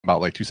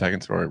about like 2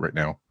 seconds for it right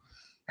now,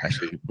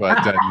 actually.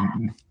 But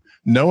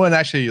no one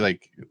actually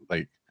like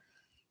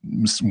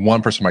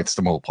one person might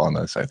stumble upon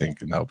this, I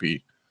think, and that'd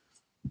be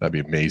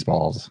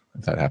amazeballs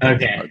if that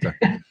happens.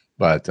 Okay.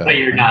 But But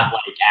you're not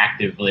like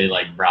actively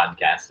like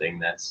broadcasting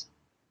this.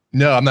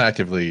 no, I'm not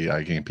actively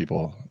getting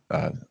people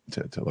to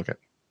look at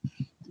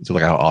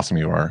how awesome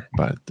you are,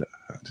 but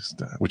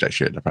just which I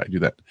should. I probably do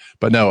that,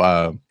 but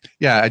no,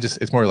 yeah,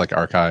 it's more like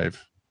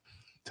archive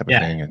type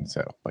of thing, and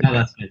so. But, no,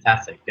 that's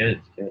fantastic.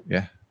 Good.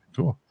 Yeah,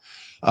 cool.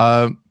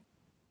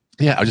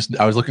 Yeah,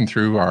 I was looking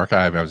through our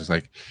archive. And I was just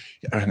like,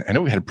 I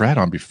know we had Brad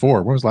on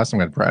before. When was the last time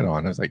we had Brad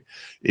on? It was like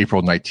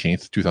April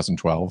 19th,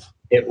 2012.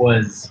 It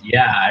was,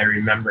 yeah. I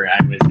remember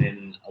I was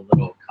in a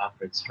little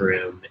conference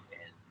room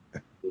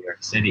in New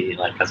York City,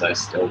 like because I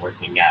was still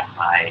working at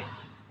my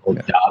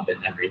old job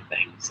and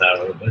everything. So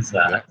it was,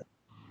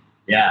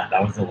 yeah,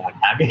 that was a long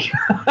time ago.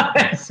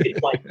 It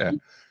seemed like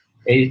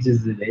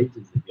ages and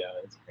ages ago.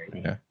 It's crazy.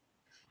 Yeah,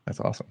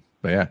 that's awesome.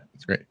 But yeah,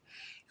 it's great.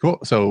 Cool.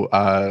 So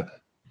I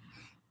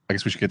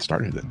guess we should get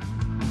started then.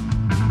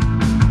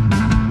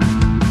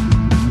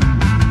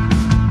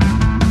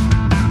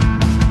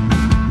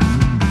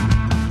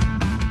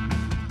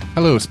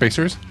 Hello,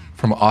 Spacers.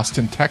 From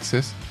Austin,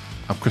 Texas,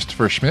 I'm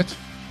Christopher Schmidt.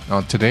 And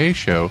on today's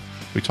show,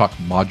 we talk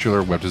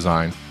modular web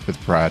design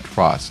with Brad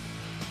Frost,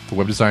 the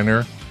web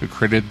designer who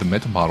created the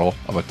mental model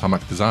of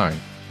atomic design.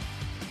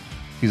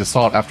 He's a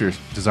sought-after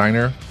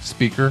designer,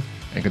 speaker,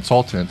 and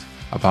consultant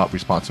about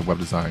responsive web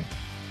design.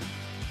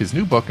 His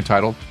new book,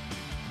 entitled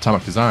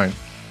Atomic Design,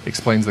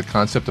 explains the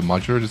concept of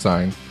modular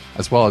design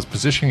as well as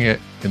positioning it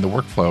in the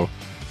workflow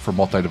for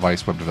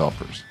multi-device web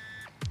developers.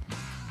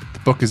 The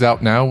book is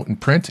out now in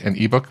print and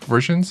ebook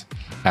versions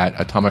at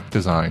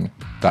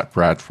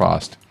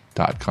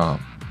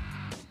atomicdesign.bradfrost.com.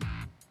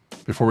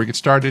 Before we get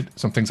started,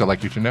 some things I'd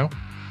like you to know.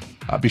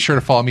 Be sure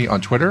to follow me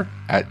on Twitter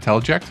at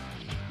Teleject,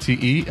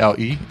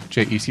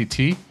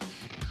 Teleject,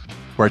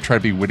 where I try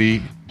to be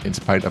witty in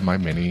spite of my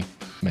many,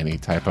 many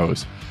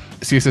typos.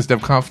 CSS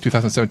DevConf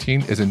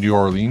 2017 is in New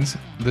Orleans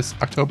this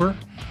October.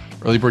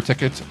 Early bird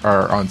tickets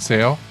are on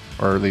sale,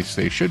 or at least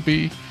they should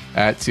be,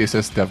 at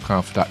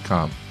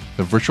cssdevconf.com.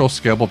 The Virtual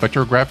Scalable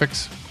Vector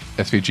Graphics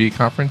SVG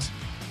conference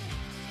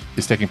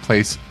is taking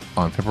place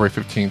on February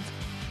 15th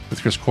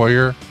with Chris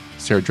Coyier,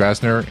 Sarah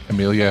Drasner,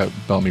 Amelia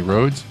Bellamy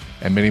Rhodes,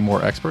 and many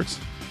more experts.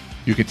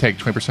 You can take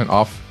 20%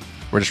 off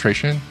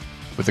registration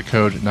with the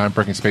code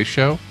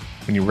NonBreakingSpaceShow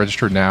when you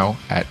register now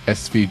at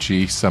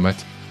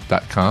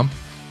svgsummit.com.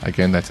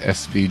 Again, that's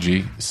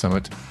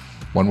svgsummit,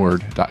 one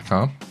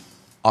word.com.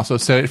 Also,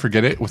 set it,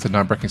 forget it with the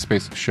Non-Breaking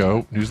Space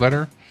Show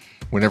newsletter.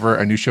 Whenever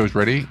a new show is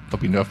ready, it'll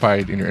be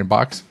notified in your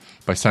inbox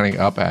by signing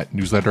up at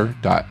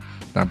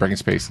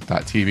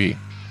newsletter.nonbreakingspace.tv.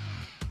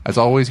 As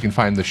always, you can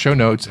find the show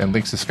notes and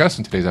links discussed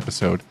in today's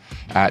episode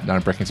at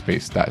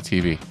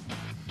nonbreakingspace.tv.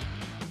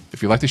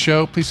 If you like the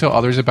show, please tell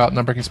others about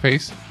Non-Breaking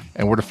Space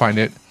and where to find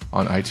it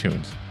on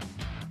iTunes.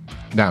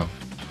 Now,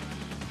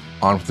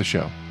 on with the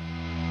show.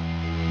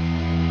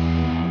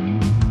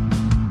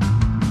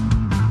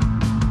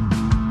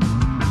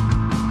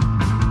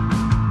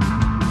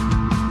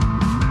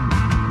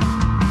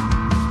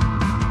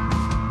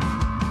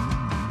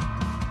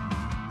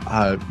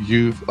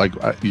 You've like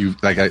I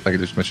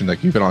just mentioned,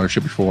 like you've been on our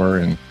show before,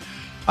 and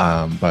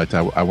but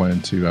I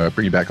wanted to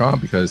bring you back on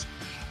because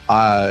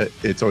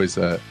it's always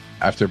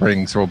after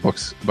writing several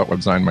books about web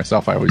design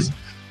myself, I always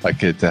like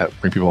to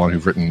bring people on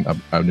who've written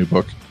a new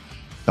book,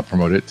 help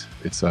promote it.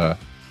 It's the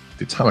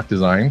Atomic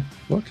Design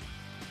book,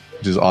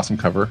 which is an awesome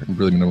cover and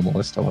really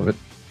minimalist. I love it.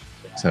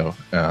 So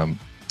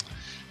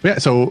yeah,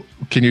 so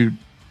can you?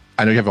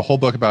 I know you have a whole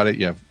book about it.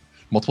 You have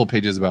multiple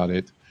pages about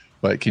it,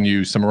 but can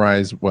you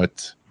summarize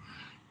what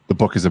the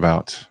book is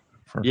about?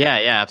 Yeah,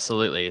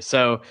 absolutely.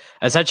 So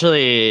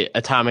essentially,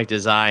 Atomic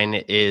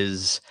Design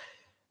is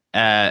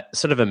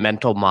sort of a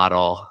mental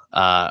model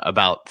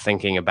about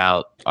thinking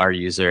about our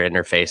user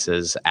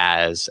interfaces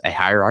as a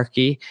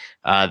hierarchy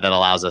that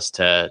allows us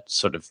to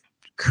sort of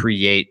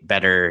create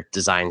better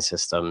design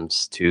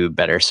systems to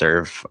better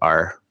serve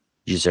our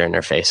user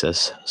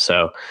interfaces.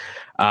 So,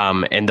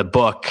 and the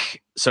book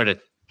sort of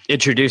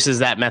introduces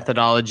that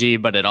methodology,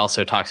 but it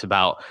also talks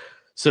about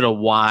sort of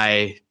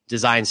why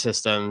design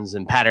systems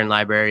and pattern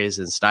libraries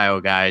and style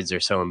guides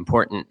are so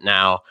important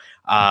now.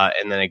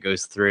 And then it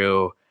goes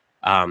through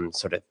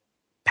sort of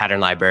pattern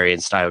library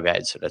and style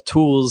guide sort of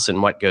tools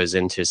and what goes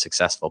into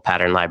successful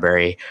pattern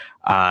library.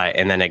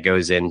 And then it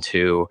goes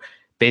into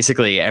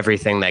basically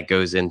everything that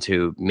goes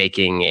into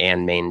making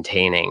and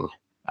maintaining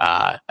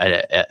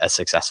a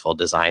successful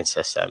design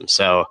system.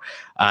 So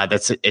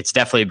it's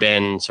definitely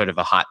been sort of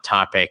a hot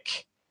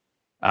topic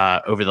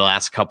over the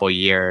last couple of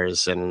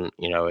years. And,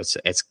 you know, it's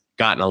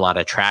gotten a lot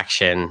of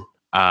traction,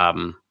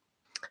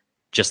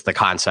 just the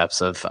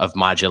concepts of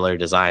modular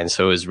design.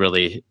 So it was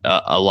really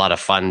a lot of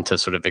fun to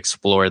sort of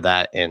explore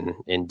that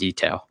in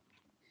detail.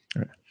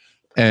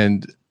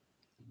 And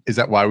is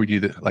that why we do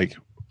that? Like,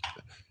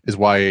 is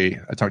why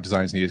Atomic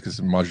Design is needed? Because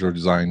modular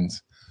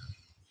designs,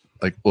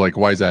 like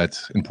why is that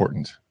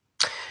important?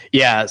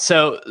 Yeah.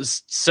 So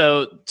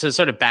to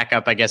sort of back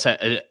up, I guess,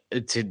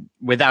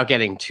 without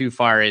getting too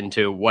far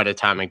into what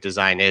atomic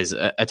design is,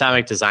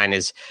 atomic design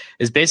is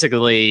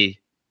basically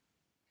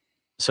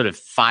sort of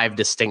 5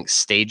 distinct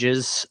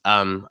stages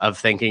of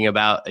thinking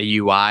about a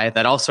UI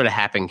that all sort of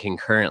happen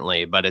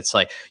concurrently. But it's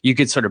like you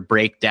could sort of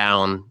break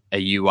down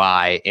a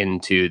UI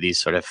into these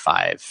sort of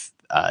 5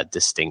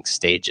 distinct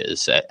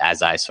stages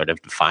as I sort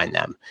of define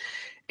them.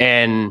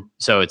 And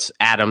so it's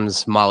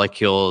atoms,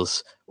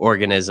 molecules,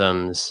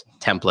 organisms,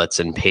 templates,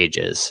 and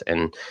pages.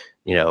 And,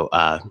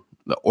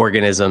 the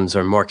organisms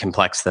are more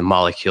complex than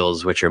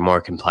molecules, which are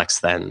more complex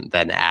than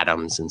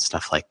atoms and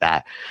stuff like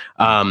that.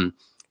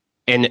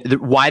 And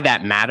why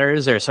that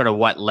matters, or sort of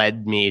what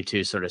led me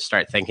to sort of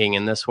start thinking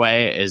in this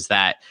way, is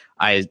that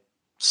I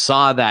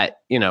saw that,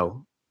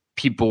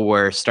 people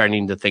were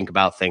starting to think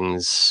about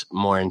things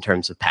more in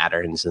terms of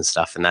patterns and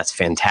stuff, and that's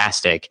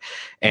fantastic.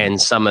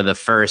 And some of the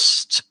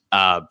first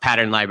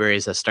pattern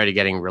libraries that started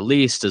getting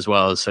released, as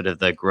well as sort of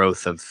the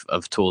growth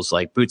of tools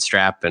like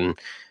Bootstrap and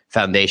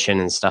Foundation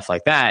and stuff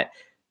like that,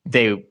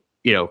 they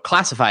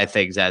classify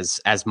things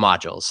as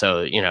modules.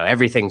 So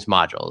everything's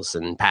modules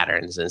and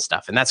patterns and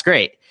stuff, and that's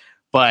great.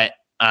 But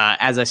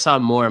as I saw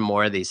more and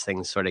more of these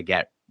things sort of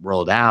get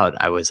rolled out,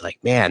 I was like,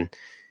 man,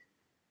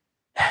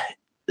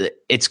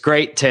 it's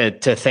great to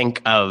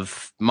think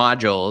of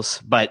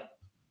modules, but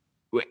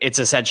it's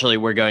essentially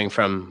we're going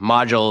from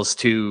modules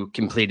to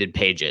completed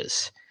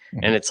pages.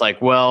 Mm-hmm. And it's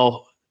like,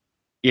 well,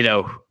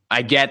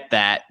 I get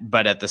that,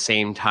 but at the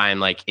same time,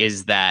 like,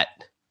 is that,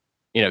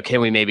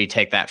 can we maybe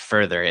take that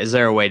further? Is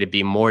there a way to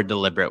be more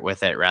deliberate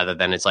with it, rather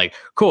than it's like,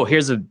 cool,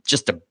 here's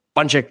just a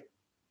bunch of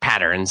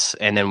patterns,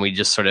 and then we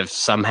just sort of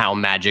somehow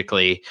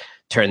magically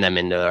turn them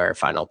into our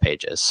final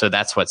pages. So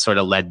that's what sort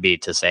of led me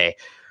to say,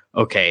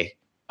 okay,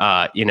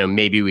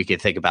 maybe we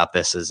could think about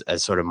this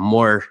as sort of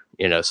more,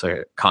 sort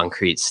of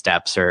concrete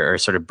steps, or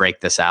sort of break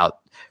this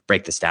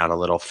down a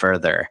little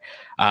further.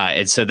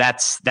 And so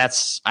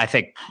that's I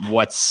think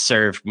what's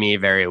served me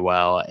very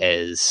well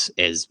is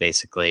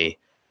basically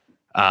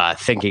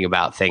thinking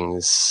about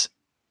things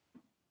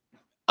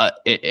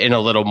in a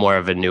little more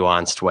of a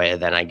nuanced way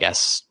than I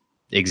guess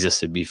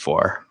existed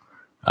before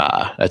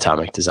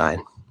atomic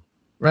design.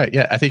 Right.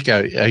 Yeah. I think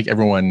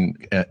everyone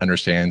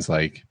understands,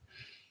 like,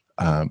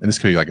 and this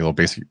could be like a little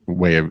basic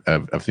way of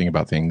thinking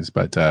about things,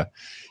 but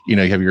you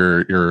have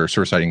your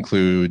server-side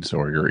includes,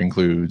 or your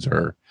includes,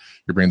 or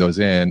you bring those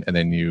in, and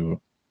then you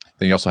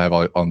also have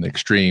on the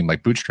extreme,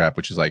 like Bootstrap,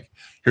 which is like,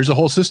 here's a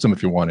whole system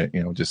if you want it,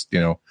 just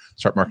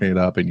start marking it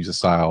up and use a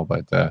style,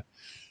 but to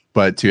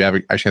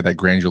actually have that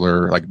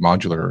granular, like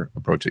modular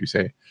approach that you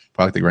say,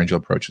 I like the granular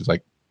approach is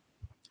like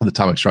the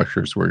atomic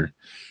structures, where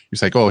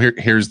it's like, oh,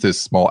 here's this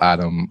small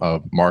atom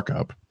of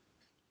markup,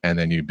 and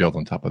then you build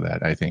on top of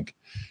that, I think,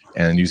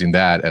 and using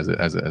that as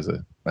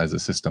a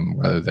system,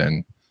 rather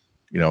than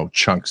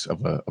chunks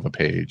of a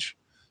page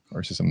or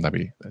a system.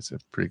 That's a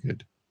pretty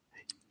good.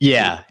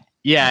 Yeah.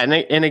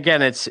 And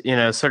again, it's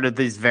sort of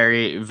these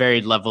very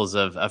varied levels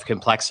of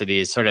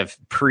complexity. Sort of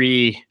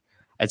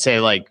I'd say,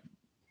 like,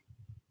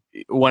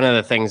 one of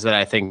the things that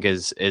I think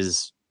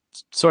is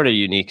sort of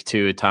unique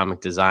to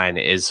atomic design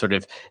is sort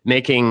of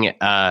making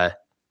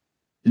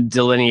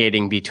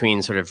delineating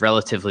between sort of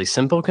relatively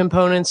simple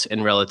components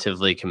and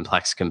relatively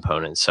complex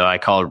components. So I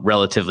call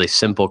relatively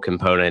simple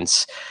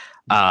components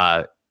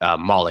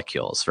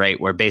molecules, right?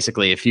 Where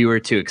basically, if you were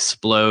to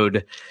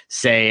explode,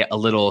 say, a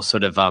little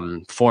sort of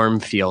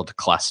form field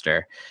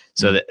cluster,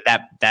 so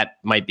that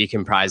might be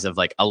comprised of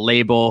like a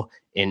label,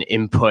 an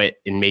input,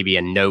 and maybe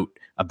a note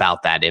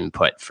about that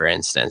input, for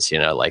instance,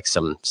 like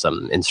some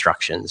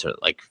instructions, or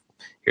like,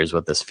 here's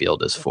what this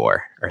field is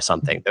for, or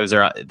something.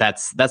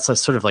 That's a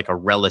sort of like a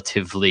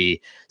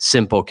relatively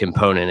simple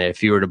component.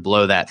 If you were to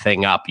blow that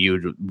thing up,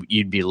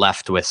 you'd be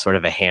left with sort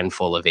of a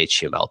handful of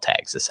HTML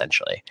tags,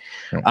 essentially.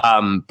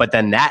 But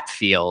then that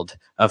field,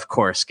 of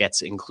course,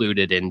 gets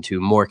included into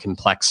more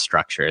complex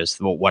structures,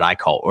 what I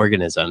call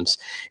organisms,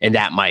 and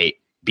that might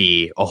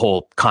be a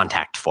whole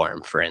contact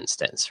form, for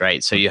instance,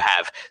 right? So you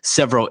have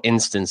several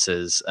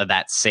instances of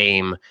that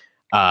same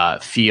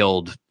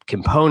field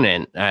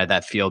component,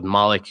 that field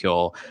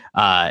molecule,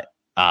 a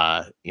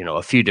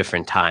few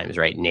different times,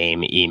 right?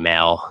 Name,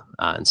 email,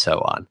 and so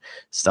on,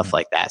 stuff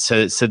like that.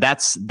 So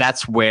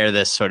that's where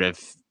this sort of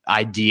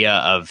idea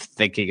of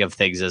thinking of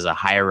things as a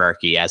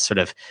hierarchy, as sort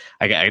of,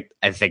 I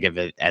think of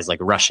it as like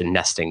Russian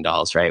nesting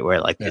dolls, right?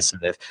 Where like the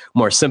sort of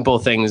more simple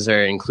things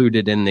are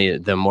included in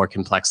the more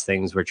complex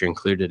things, which are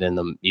included in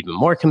the even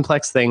more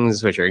complex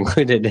things, which are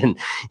included in,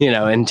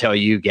 until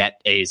you get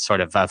a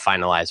sort of a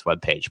finalized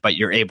web page. But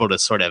you're able to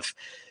sort of,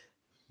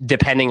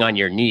 depending on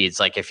your needs,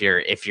 like if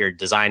you're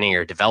designing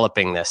or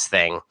developing this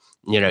thing,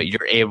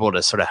 you're able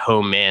to sort of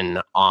home in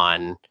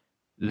on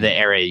the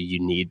area you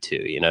need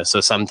to, so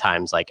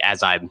sometimes, like,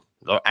 as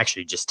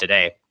actually just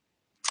today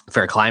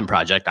for a client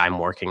project, I'm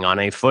working on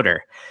a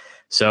footer.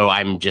 So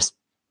I'm just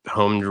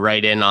homed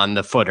right in on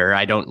the footer.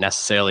 I don't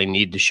necessarily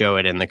need to show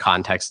it in the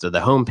context of the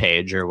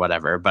homepage or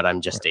whatever, but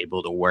I'm just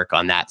able to work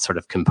on that sort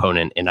of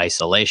component in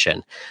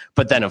isolation.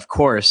 But then, of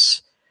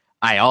course,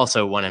 I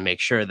also want to make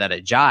sure that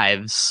it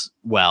jives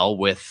well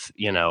with,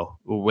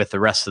 with the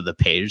rest of the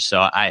page.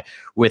 So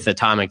with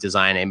Atomic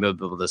Design, I'm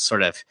able to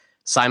sort of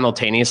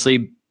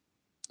simultaneously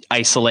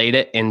isolate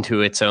it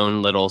into its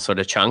own little sort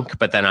of chunk,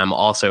 but then I'm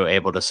also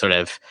able to sort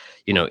of,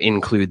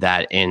 include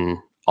that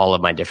in all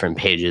of my different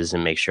pages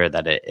and make sure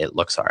that it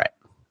looks all right.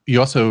 You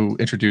also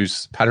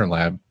introduced Pattern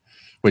Lab,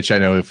 which I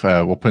know if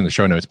we'll put in the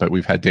show notes, but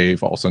we've had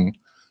Dave Olson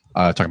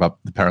talk about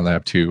the Pattern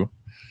Lab 2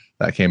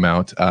 that came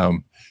out.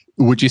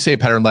 Would you say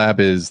Pattern Lab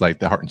is like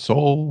the heart and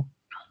soul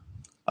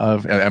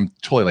of? I'm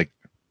totally like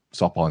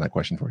softballing that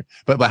question for you,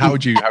 but how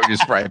would you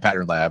describe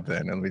Pattern Lab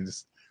then? I mean,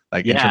 just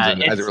like in terms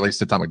of as it relates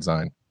to Atomic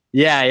Design.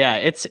 Yeah,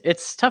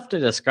 it's tough to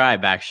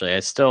describe. Actually,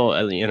 I still,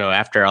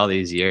 after all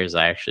these years,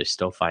 I actually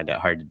still find it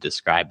hard to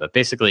describe. But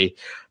basically,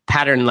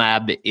 Pattern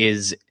Lab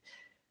is,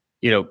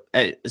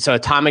 so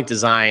Atomic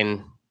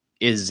Design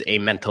is a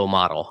mental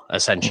model,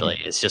 essentially.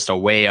 Mm-hmm. It's just a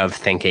way of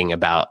thinking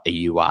about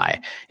a UI.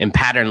 And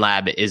Pattern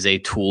Lab is a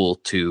tool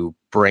to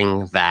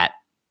bring that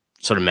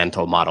sort of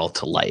mental model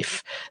to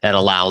life that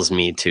allows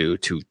me to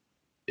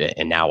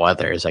and now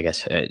others, I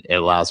guess, it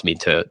allows me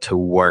to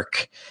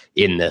work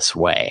in this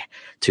way,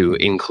 to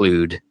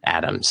include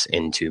atoms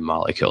into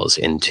molecules,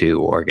 into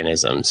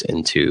organisms,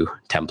 into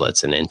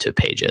templates, and into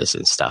pages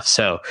and stuff.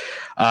 So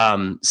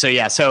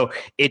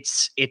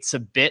it's a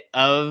bit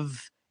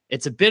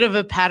of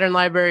a pattern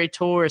library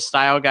tool or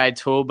style guide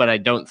tool, but I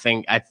don't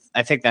think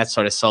I think that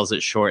sort of sells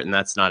it short, and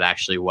that's not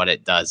actually what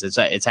it does.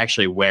 It's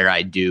actually where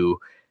I do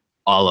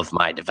all of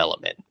my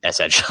development,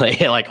 essentially.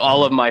 Like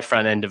all of my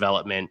front end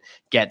development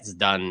gets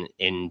done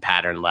in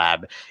Pattern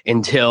Lab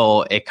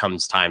until it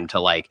comes time to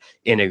like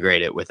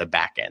integrate it with a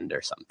back end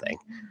or something.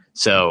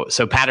 So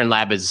Pattern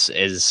Lab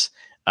is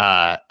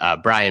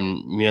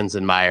Brian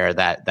Munzenmeyer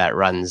that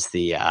runs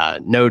the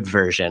Node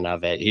version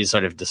of it. He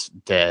sort of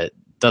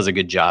does a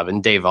good job,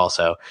 and Dave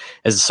also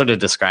is sort of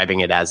describing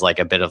it as like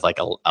a bit of like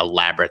a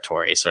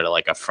laboratory, sort of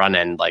like a front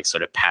end, like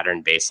sort of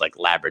pattern based like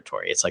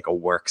laboratory. It's like a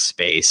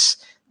workspace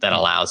that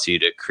allows you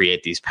to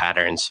create these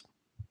patterns,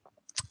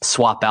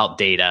 swap out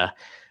data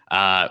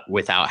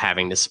without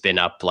having to spin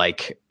up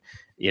like,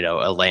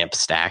 a lamp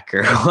stack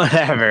or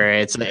whatever.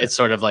 It's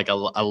sort of like a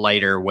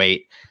lighter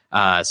weight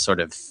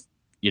sort of,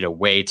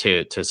 way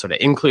to sort of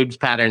include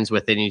patterns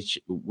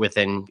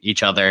within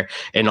each other,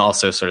 and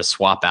also sort of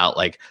swap out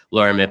like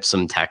lorem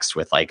ipsum text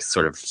with like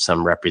sort of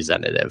some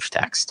representative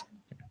text.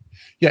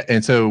 Yeah,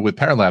 and so with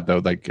Pattern Lab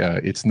though, like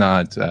it's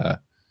not.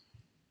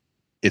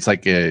 It's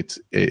like a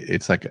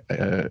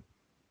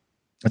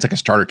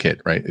starter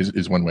kit, right?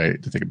 Is one way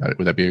to think about it.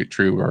 Would that be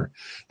true? Or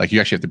like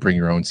you actually have to bring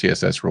your own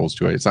CSS rules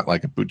to it. It's not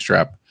like a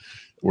Bootstrap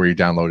where you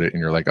download it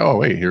and you're like, oh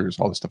wait, here's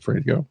all the stuff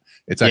ready to go.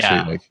 It's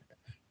actually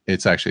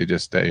it's actually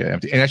just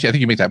empty. And actually, I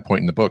think you make that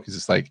point in the book. Is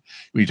it's like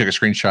when you took a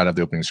screenshot of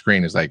the opening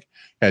screen, it's like,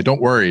 yeah,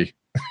 don't worry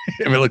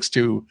if it looks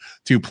too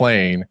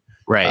plain.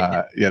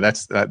 Right.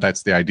 That's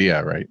the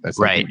idea, right? That's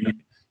right. Like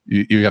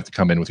you have to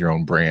come in with your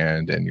own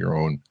brand and your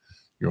own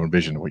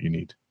vision of what you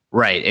need.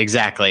 Right,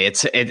 exactly.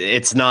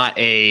 It's not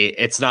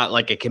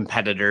like a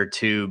competitor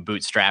to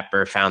Bootstrap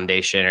or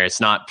Foundation, or it's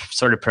not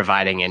sort of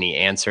providing any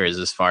answers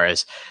as far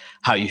as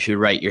how you should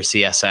write your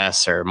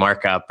CSS or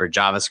markup or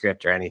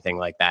JavaScript or anything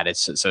like that.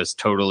 It's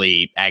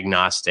totally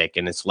agnostic,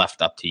 and it's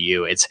left up to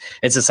you. It's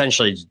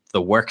essentially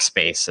the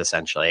workspace.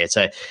 Essentially,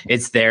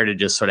 it's there to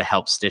just sort of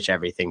help stitch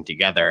everything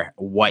together.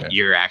 What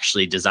you're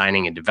actually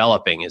designing and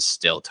developing is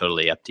still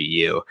totally up to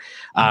you.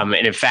 And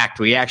in fact,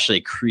 we actually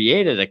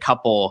created a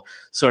couple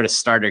sort of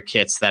starter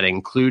kits that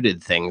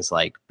included things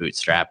like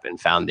Bootstrap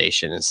and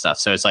Foundation and stuff.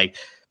 So it's like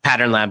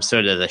Pattern Lab,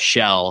 sort of the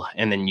shell,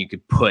 and then you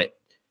could put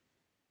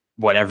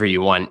whatever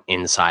you want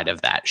inside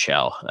of that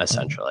shell,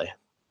 essentially.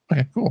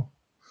 Okay, cool.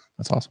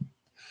 That's awesome.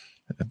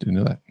 I didn't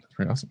know that. That's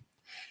pretty awesome.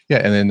 Yeah,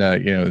 and then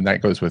and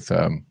that goes with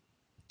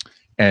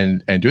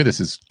and doing this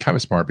is kind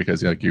of smart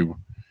because like you,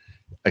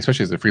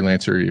 especially as a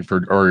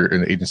freelancer or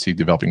an agency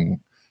developing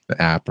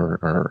the app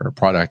or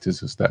product, is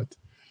that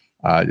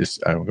I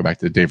will go back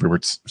to Dave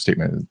Rupert's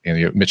statement, and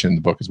you mentioned in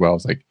the book as well.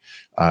 It's like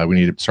we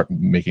need to start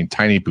making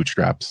tiny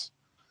bootstraps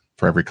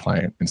for every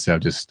client instead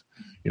of just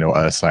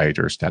a site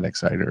or a static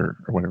site or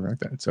whatever like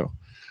that. So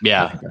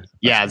yeah.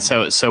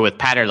 So with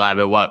Pattern Lab,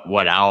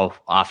 what I'll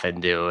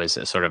often do is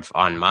sort of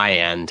on my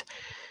end,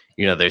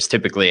 there's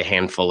typically a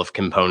handful of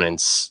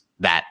components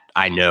that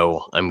I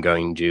know I'm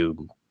going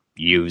to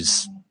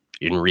use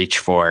and reach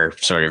for,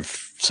 sort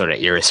of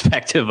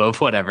irrespective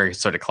of whatever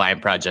sort of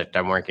client project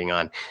I'm working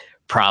on.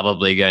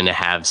 Probably going to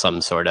have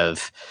some sort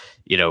of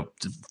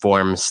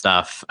form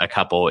stuff, a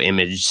couple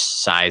image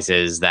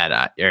sizes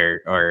that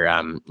or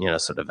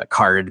sort of a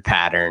card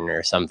pattern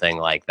or something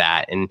like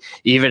that. And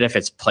even if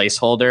it's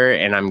placeholder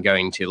and I'm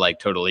going to like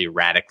totally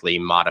radically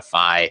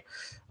modify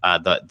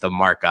the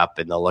markup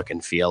and the look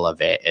and feel of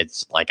it,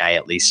 it's like I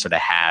at least sort of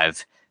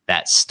have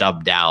that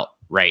stubbed out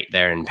right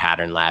there in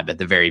Pattern Lab at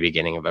the very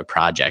beginning of a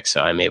project.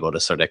 So I'm able to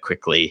sort of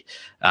quickly,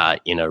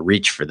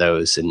 reach for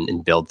those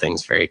and build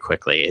things very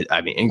quickly. I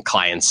mean, and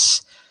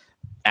clients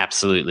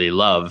absolutely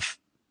love,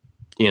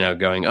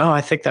 going, oh,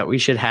 I think that we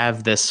should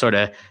have this sort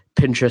of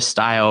Pinterest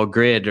style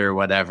grid or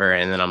whatever.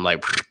 And then I'm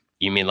like,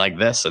 you mean like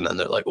this? And then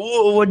they're like,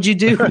 whoa, what'd you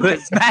do?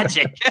 It's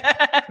magic.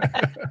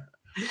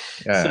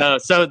 Yeah.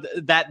 So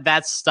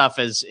that stuff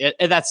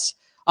that's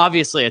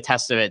obviously a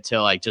testament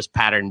to like just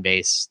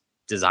pattern-based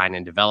design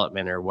and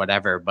development or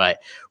whatever. But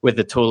with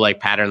a tool like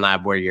Pattern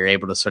Lab, where you're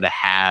able to sort of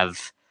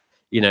have,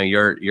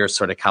 your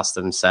sort of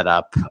custom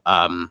setup,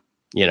 and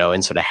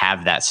sort of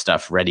have that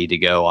stuff ready to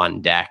go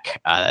on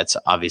deck. That's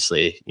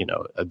obviously,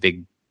 a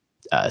big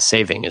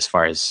saving as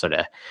far as sort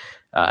of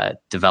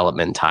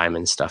development time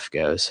and stuff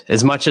goes.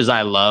 As much as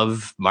I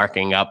love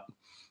marking up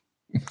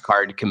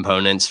card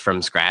components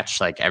from scratch,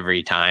 like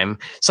every time,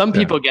 some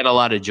people get a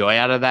lot of joy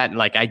out of that, and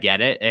like I get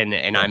it,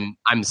 and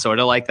I'm sort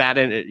of like that,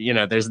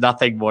 and there's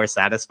nothing more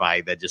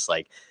satisfying than just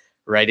like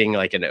writing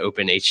like an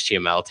open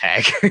HTML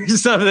tag or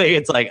something.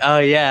 It's like, oh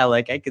yeah,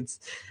 like I could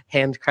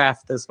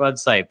handcraft this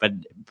website. But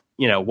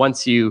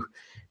once you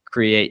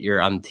create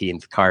your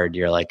umpteenth card,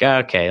 you're like,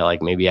 okay,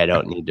 like maybe I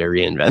don't need to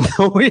reinvent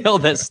the wheel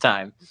this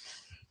time.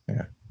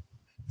 Yeah,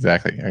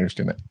 exactly. I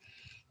understand that.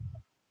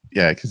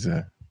 Yeah, because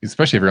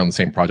especially if you're on the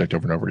same project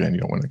over and over again, you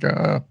don't want to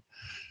go.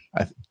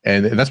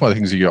 And that's one of the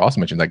things you also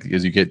mentioned, like,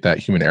 is you get that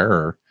human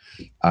error.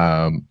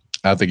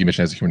 I don't think you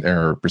mentioned as a human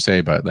error per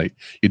se, but like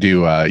you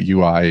do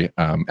UI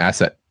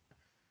asset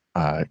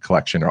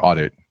collection or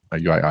audit, a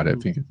UI audit, I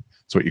think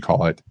that's what you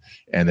call it.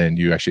 And then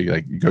you actually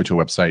like you go to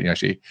a website and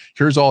actually,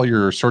 here's all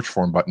your search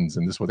form buttons,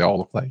 and this is what they all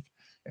look like.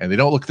 And they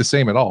don't look the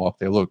same at all.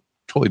 They look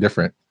totally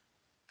different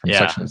from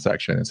section to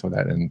section. And so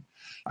and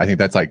I think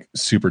that's like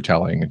super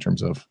telling in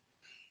terms of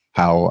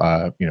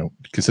how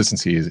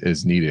consistency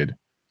is needed,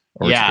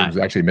 or it's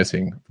actually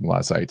missing from a lot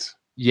of sites.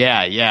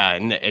 Yeah,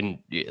 and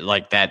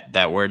like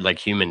that word, like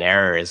human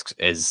error,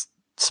 is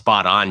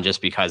spot on.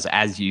 Just because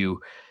as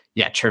you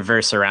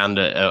traverse around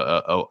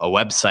a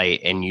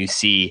website and you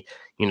see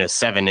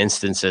 7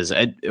 instances,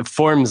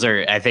 forms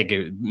are, I think,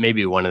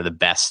 maybe one of the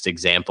best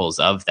examples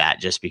of that.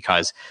 Just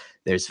because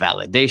there's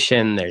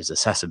validation, there's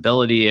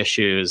accessibility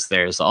issues,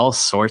 there's all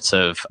sorts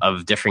of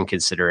different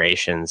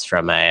considerations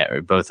from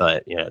both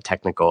a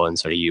technical and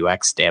sort of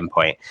UX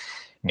standpoint.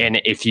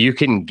 And if you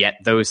can get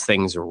those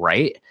things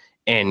right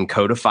and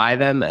codify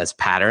them as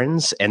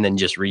patterns and then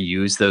just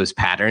reuse those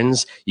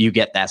patterns, you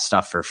get that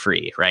stuff for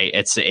free, right?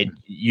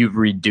 You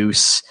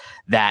reduce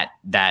that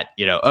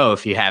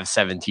if you have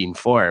 17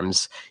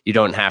 forms, you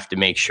don't have to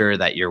make sure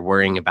that you're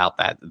worrying about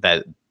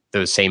that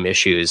those same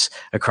issues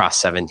across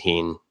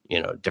 17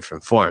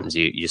 different forms.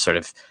 You sort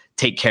of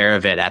take care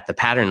of it at the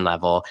pattern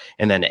level,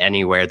 and then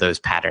anywhere those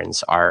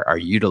patterns are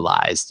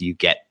utilized, you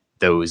get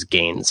those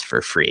gains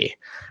for free.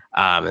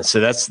 So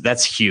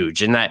that's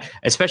huge, and that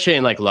especially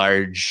in like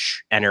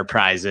large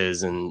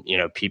enterprises and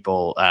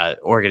people,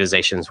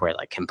 organizations where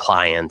like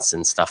compliance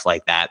and stuff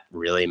like that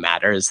really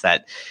matters.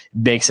 That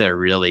makes it a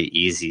really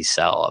easy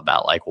sell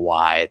about like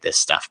why this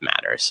stuff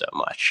matters so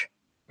much.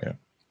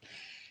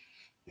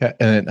 Yeah,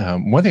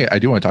 and one thing I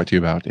do want to talk to you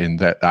about, and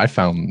that I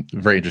found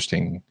very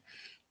interesting,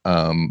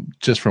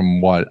 just from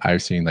what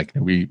I've seen, like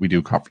we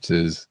do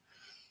conferences,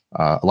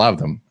 a lot of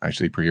them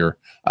actually per year,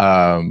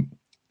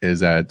 is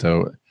that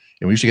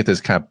and we usually get this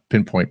kind of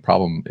pinpoint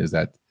problem, is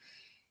that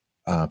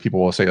people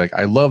will say like,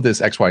 I love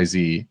this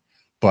XYZ,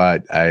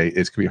 but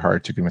it's gonna be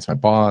hard to convince my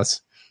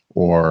boss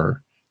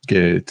or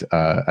get it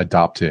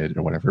adopted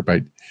or whatever.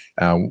 But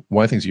one of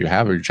the things you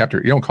have in your chapter,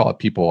 you don't call it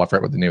people. I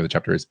forget what the name of the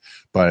chapter is,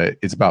 but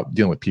it's about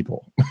dealing with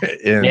people.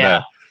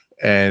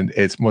 And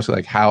it's mostly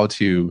like how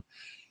to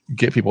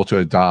get people to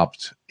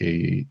adopt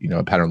a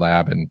Pattern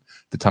Lab and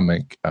the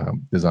Atomic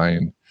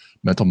design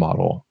mental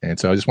model. And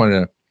so I just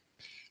wanted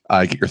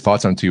to get your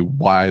thoughts onto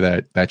why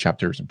that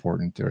chapter is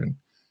important. And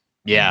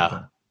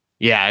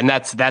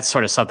that's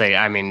sort of something.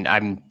 I mean,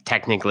 I'm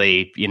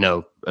technically,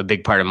 a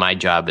big part of my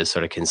job is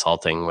sort of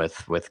consulting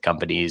with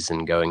companies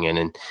and going in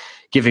and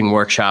giving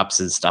workshops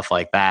and stuff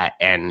like that,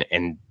 and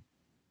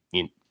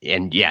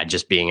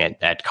just being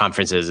at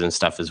conferences and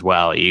stuff as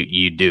well.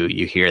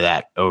 You hear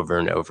that over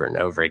and over and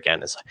over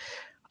again. It's like,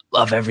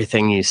 love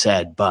everything you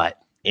said, but.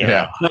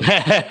 And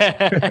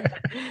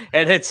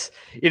it's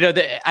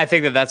I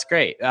think that's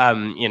great.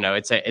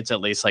 It's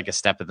at least like a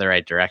step in the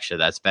right direction.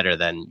 That's better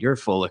than you're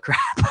full of crap.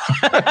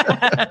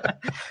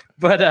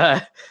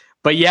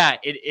 But yeah,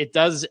 it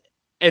does,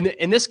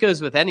 and this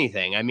goes with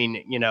anything. I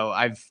mean,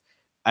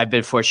 I've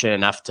been fortunate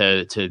enough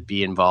to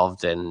be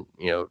involved in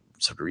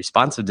sort of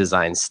responsive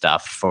design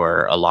stuff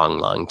for a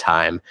long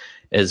time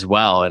as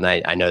well. And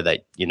I know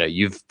that,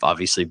 you've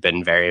obviously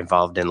been very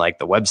involved in like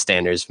the web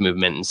standards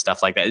movement and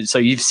stuff like that. So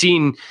you've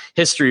seen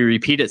history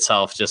repeat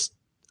itself just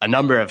a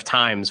number of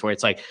times where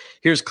it's like,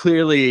 here's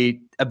clearly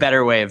a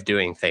better way of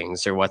doing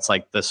things, or what's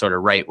like the sort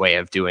of right way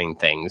of doing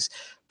things.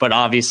 But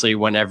obviously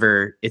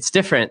whenever it's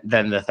different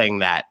than the thing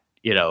that,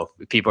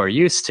 people are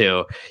used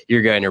to,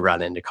 you're going to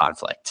run into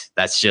conflict.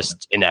 That's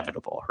just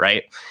inevitable,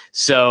 right?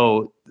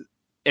 So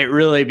it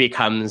really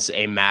becomes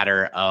a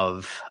matter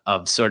of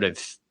sort of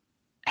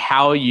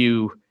how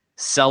you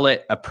sell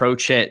it,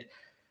 approach it,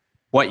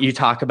 what you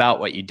talk about,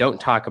 what you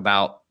don't talk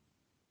about.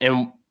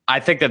 And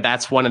I think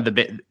that's one of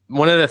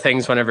the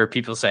things whenever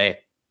people say,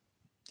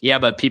 yeah,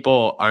 but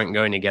people aren't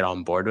going to get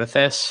on board with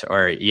this,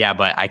 or yeah,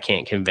 but I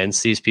can't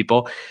convince these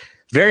people.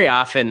 Very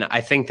often,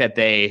 I think that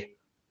they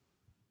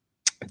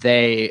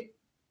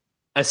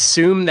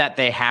assume that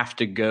they have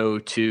to go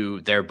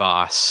to their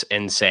boss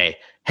and say,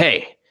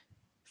 hey,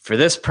 for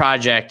this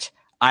project,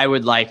 I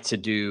would like to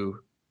do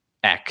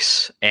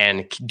X,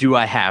 and do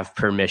I have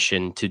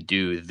permission to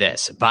do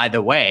this? By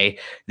the way,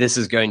 this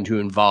is going to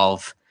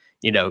involve,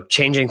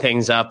 changing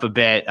things up a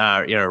bit,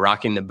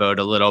 rocking the boat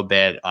a little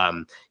bit.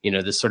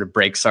 This sort of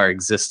breaks our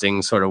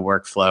existing sort of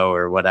workflow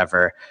or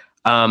whatever.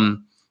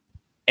 And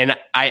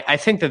I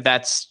think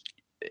that's,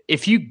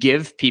 if you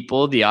give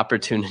people the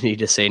opportunity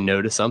to say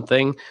no to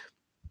something,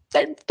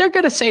 they're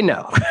going to say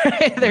no.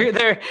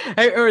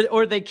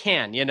 or they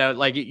can,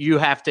 you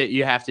have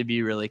to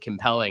be really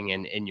compelling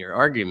in your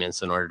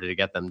arguments in order to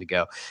get them to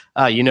go,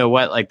 you know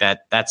what, like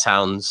that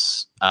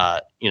sounds,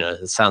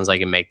 it sounds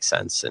like it makes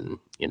sense. And,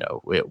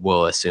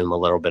 we'll assume a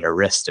little bit of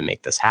risk to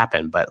make this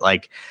happen. But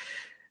like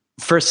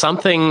for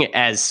something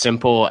as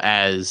simple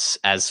as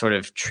sort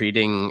of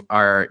treating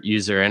our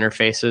user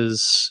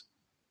interfaces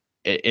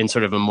in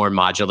sort of a more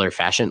modular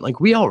fashion, like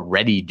we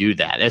already do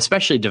that,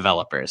 especially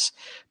developers.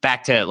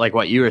 Back to like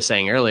what you were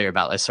saying earlier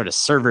about like sort of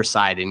server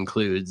side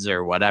includes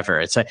or whatever.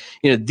 It's like,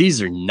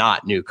 these are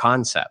not new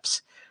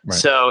concepts. Right.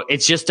 So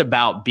it's just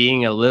about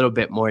being a little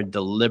bit more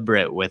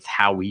deliberate with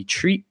how we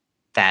treat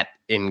that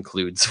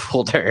includes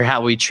folder,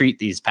 how we treat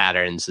these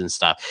patterns and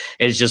stuff.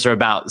 It's just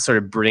about sort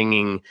of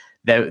bringing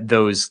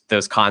those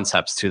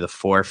concepts to the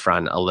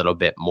forefront a little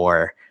bit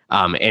more,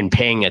 and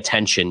paying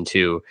attention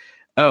to,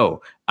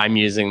 oh, I'm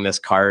using this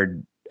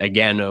card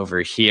again over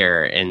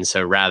here. And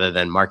so rather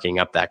than marking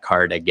up that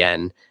card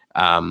again,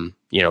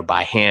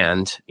 by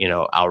hand,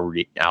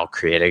 I'll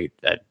create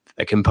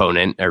a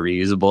component, a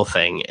reusable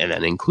thing, and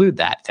then include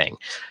that thing.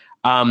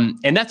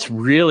 And that's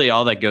really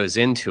all that goes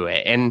into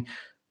it. And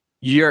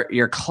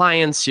your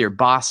clients, your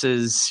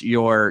bosses,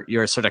 your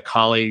sort of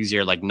colleagues,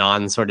 your like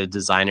non sort of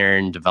designer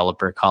and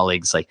developer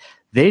colleagues, like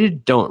they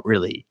don't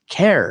really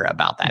care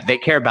about that. They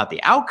care about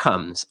the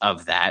outcomes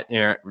of that.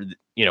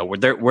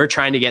 We're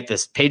trying to get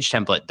this page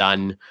template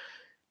done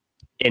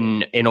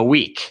in a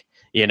week,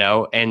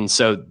 and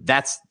so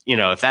that's,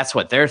 if that's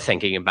what they're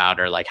thinking about,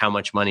 or like how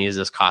much money is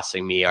this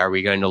costing me? Are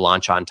we going to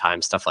launch on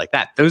time? Stuff like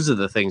that. Those are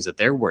the things that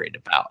they're worried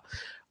about.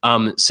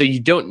 So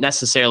you don't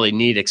necessarily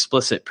need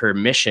explicit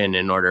permission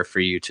in order for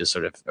you to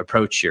sort of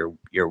approach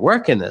your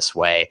work in this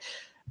way.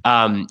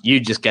 You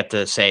just get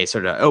to say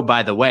sort of, oh,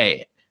 by the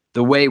way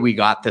we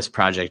got this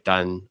project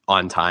done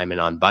on time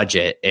and on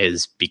budget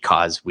is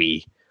because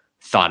we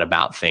thought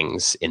about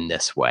things in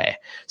this way.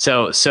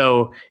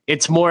 So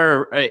it's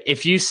more,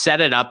 if you set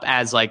it up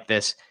as like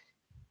this,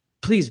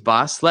 please,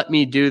 boss, let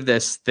me do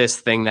this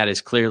thing that is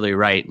clearly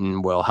right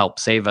and will help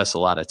save us a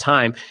lot of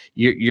time.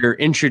 You're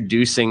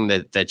introducing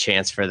the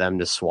chance for them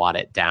to swat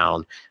it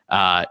down.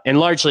 And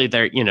largely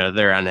they're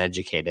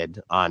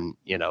uneducated on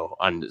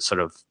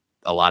sort of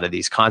a lot of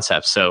these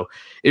concepts. So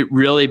it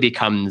really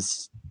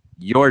becomes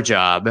your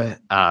job,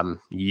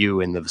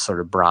 you in the sort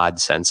of broad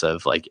sense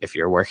of like, if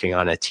you're working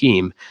on a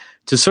team,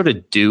 to sort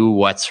of do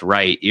what's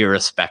right,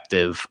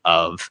 irrespective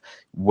of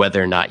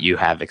whether or not you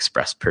have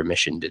express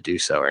permission to do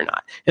so or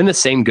not. And the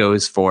same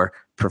goes for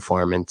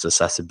performance,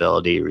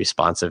 accessibility,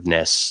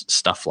 responsiveness,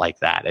 stuff like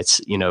that.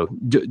 It's,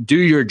 do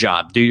your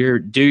job, do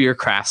your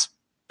craft's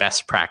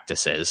best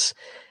practices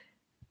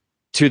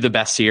to the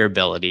best of your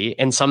ability.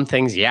 And some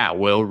things,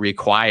 will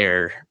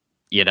require,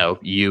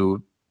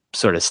 you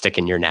sort of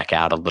sticking your neck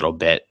out a little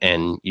bit,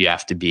 and you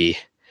have to be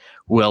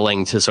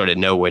willing to sort of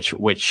know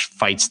which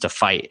fights to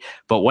fight.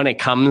 But when it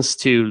comes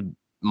to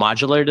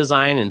modular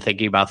design and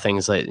thinking about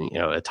things like,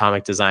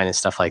 atomic design and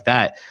stuff like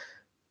that,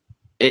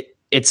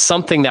 it's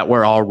something that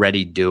we're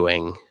already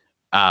doing.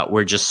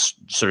 We're just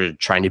sort of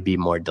trying to be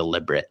more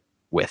deliberate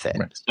with it.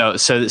 Right.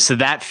 So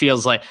that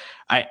feels like,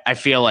 I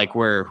feel like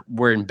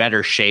we're in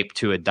better shape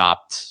to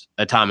adopt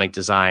atomic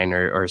design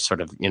or sort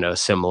of,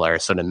 similar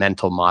sort of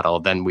mental model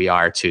than we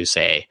are to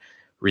say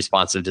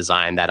responsive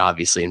design that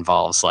obviously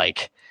involves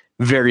like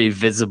very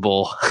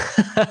visible,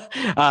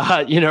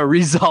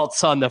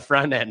 results on the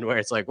front end where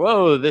it's like,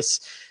 whoa,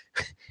 this,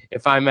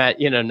 if I'm at,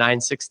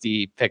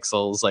 960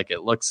 pixels, like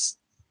it looks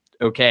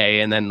okay.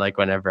 And then like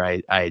whenever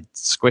I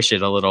squish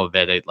it a little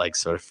bit, it like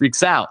sort of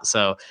freaks out.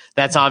 So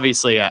that's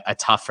obviously a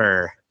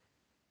tougher,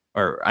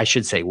 or I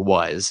should say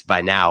was,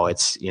 by now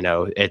it's,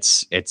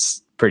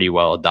 it's pretty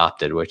well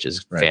adopted, which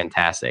is right.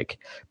 Fantastic.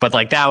 But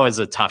like that was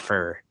a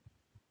tougher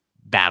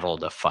battle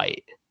to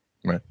fight.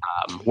 Right.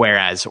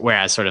 Whereas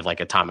sort of like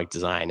atomic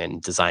design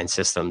and design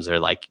systems are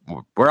like,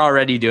 we're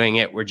already doing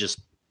it. We're just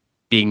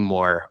being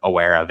more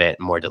aware of it,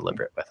 more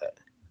deliberate with it.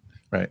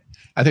 Right.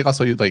 I think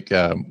also you like,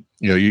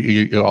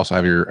 you also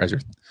have your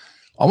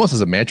almost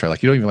as a mantra,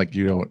 like you don't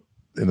even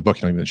in the book,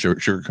 you don't even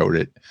sugarcoat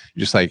it.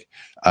 You just like,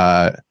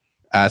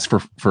 ask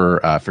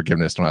for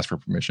forgiveness. Don't ask for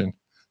permission.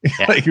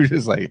 Yeah. Like you're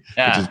just like,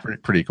 which is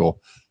pretty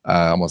cool.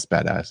 Almost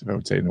badass, if I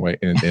would say in a way,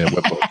 in a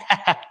web book.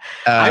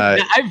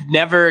 I've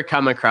never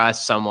come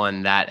across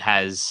someone that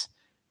has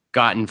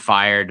gotten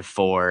fired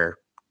for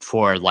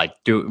for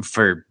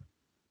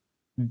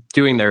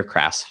doing their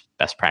crafts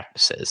best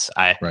practices.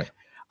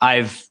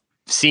 I've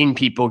seen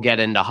people get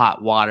into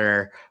hot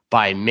water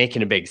by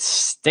making a big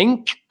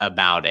stink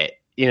about it,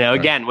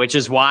 again, which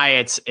is why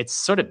it's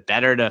sort of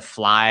better to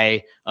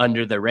fly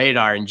under the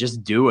radar and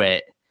just do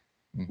it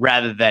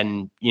rather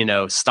than,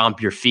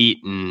 stomp your feet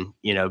and,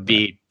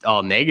 be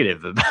all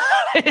negative about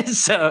it.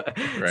 So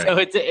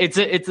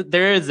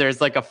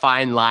there's like a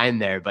fine line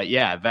there, but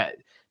yeah, but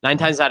 9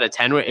 times out of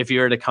 10, if you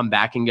were to come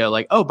back and go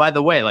like, oh, by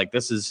the way, like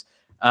this is,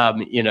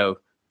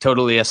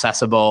 totally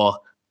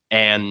accessible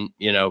and,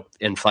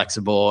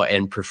 inflexible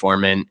and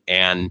performant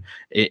and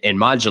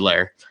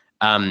modular,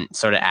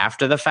 sort of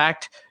after the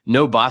fact,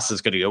 no boss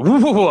is going to go, whoa,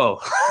 whoa,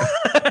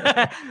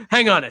 whoa.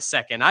 Hang on a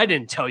second. I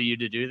didn't tell you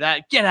to do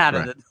that. Get out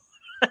of the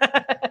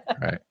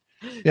Right.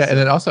 Yeah. And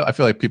then also I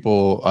feel like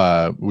people,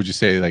 would you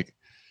say like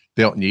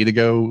they don't need to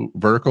go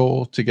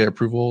vertical to get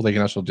approval? They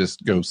can also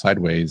just go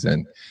sideways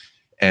and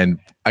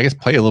I guess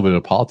play a little bit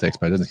of politics,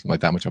 but it doesn't seem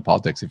like that much of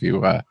politics. If you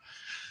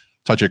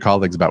talk to your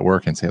colleagues about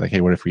work and say like,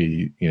 hey, what if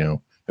we,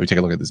 we take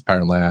a look at this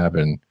pattern lab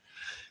and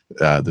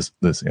this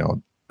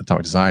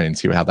atomic design and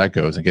see how that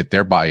goes and get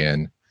their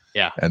buy-in.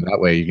 Yeah. And that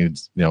way you can,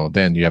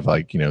 then you have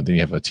like, then you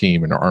have a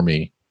team and an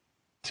army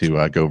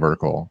to go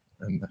vertical.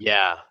 And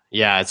yeah.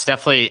 It's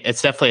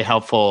definitely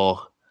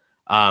helpful.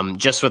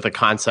 Just with the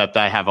concept,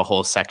 I have a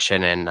whole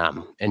section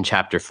in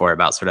chapter 4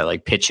 about sort of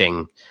like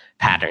pitching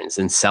patterns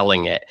and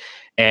selling it.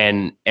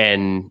 And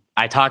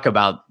I talk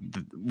about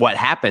what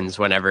happens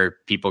whenever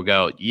people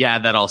go, yeah,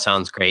 that all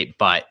sounds great,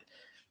 but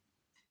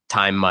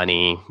time,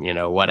 money,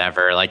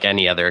 whatever, like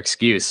any other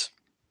excuse.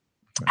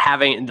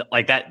 Having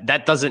like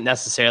that doesn't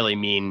necessarily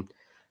mean,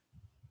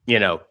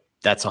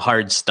 that's a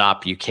hard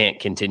stop. You can't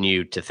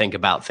continue to think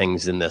about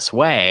things in this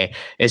way.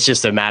 It's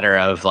just a matter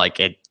of like,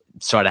 it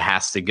sort of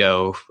has to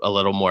go a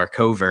little more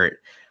covert.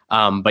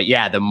 But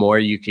yeah, the more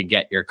you can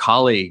get your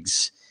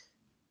colleagues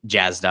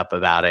jazzed up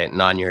about it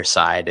and on your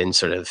side and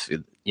sort of,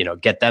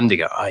 get them to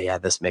go, oh yeah,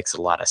 this makes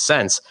a lot of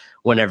sense.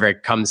 Whenever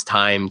it comes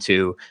time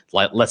to,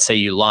 let's say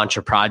you launch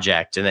a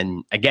project and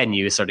then again,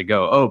 you sort of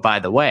go, oh, by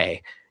the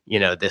way,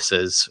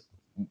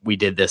 we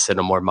did this in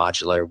a more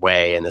modular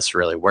way and this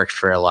really worked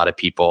for a lot of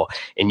people,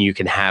 and you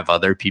can have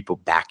other people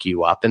back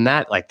you up in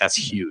that. Like that's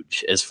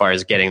huge as far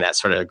as getting that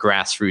sort of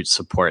grassroots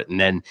support and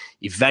then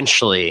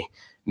eventually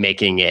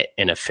making it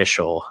an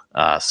official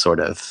sort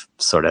of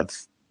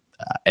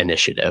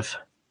initiative.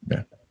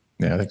 Yeah,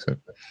 I think so.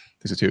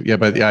 Too. Yeah,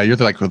 but yeah, you're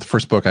the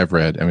first book I've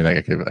read. I mean, I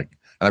read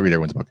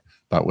everyone's book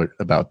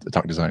about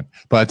atomic design,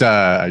 but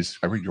I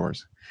read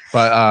yours.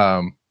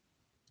 But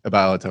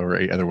about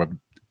or other web.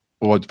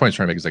 Well, the point I'm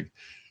trying to make is like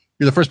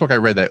you're the first book I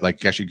read that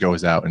like actually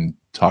goes out and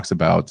talks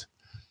about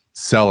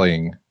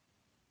selling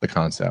the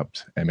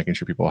concept and making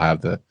sure people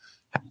have that.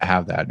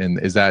 And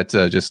is that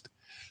just?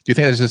 Do you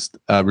think that's just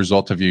a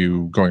result of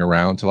you going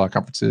around to a lot of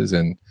conferences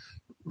and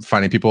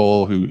finding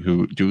people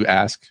who do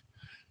ask,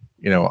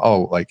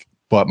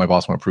 but my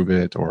boss won't approve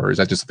it, or is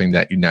that just something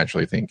that you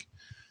naturally think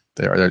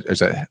does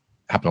that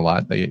happen a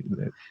lot?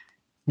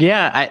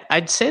 Yeah,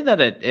 I'd say that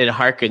it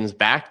harkens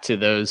back to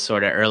those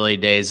sort of early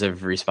days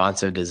of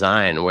responsive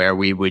design where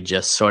we would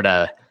just sort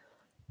of,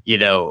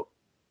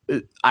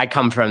 I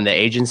come from the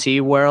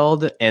agency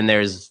world, and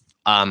there's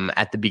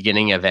at the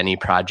beginning of any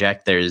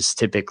project, there's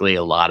typically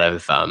a lot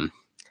of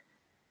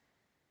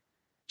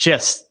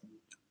just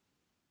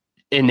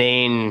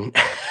inane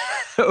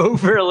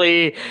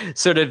overly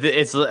sort of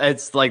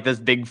it's like this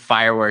big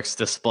fireworks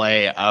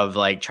display of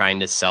like trying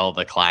to sell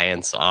the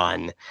clients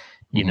on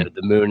the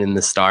moon and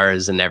the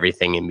stars and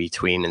everything in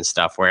between and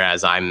stuff,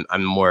 whereas I'm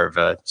more of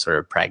a sort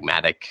of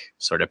pragmatic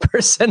sort of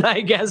person,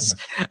 I guess.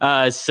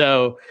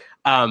 So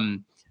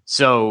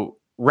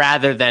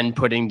rather than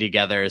putting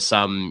together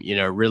some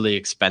really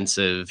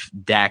expensive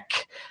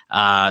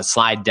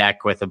slide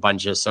deck with a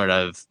bunch of sort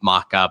of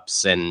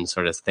mock-ups and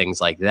sort of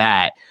things like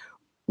that,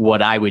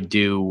 what I would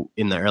do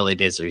in the early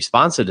days of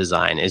responsive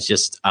design is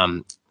just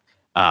one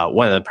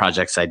of the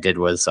projects I did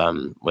was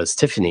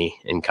Tiffany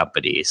and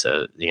Company,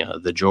 so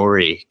the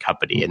jewelry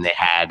company, and they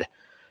had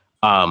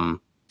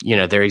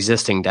their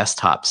existing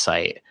desktop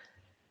site,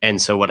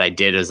 and so what I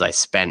did is I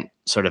spent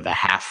sort of a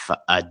half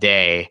a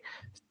day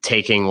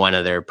taking one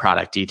of their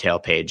product detail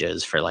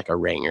pages for like a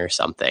ring or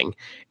something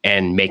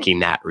and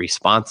making that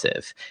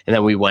responsive. And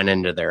then we went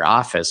into their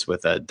office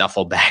with a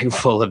duffel bag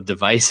full of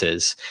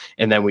devices.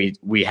 And then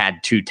we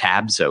had 2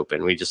 tabs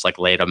open. We just like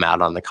laid them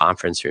out on the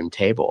conference room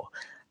table.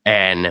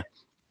 And,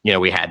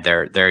 we had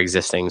their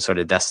existing sort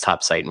of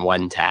desktop site in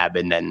one tab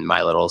and then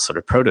my little sort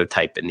of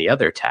prototype in the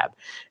other tab.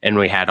 And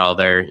we had all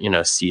their,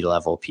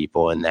 C-level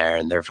people in there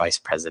and their vice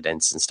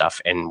presidents and stuff.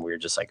 And we were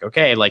just like,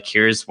 okay, like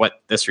here's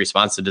what this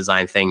responsive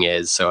design thing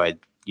is. So I,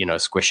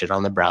 squish it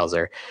on the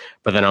browser,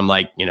 but then I'm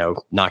like,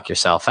 knock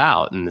yourself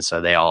out. And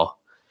so they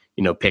all,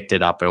 picked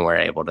it up and were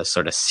able to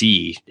sort of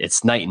see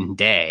it's night and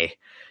day.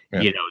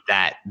 Yeah.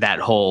 That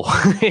whole,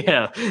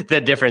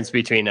 the difference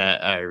between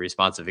a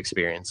responsive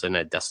experience and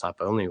a desktop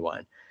only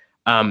one.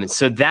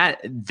 So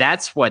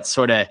that's what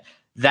sort of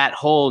that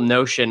whole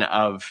notion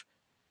of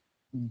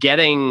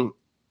getting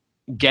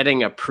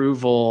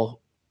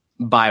approval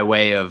by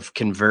way of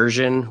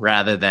conversion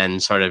rather than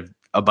sort of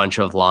a bunch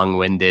of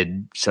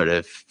long-winded sort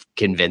of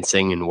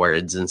convincing in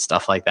words and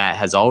stuff like that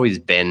has always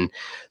been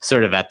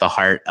sort of at the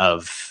heart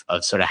of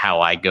sort of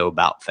how I go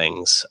about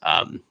things.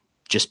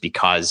 Just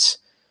because,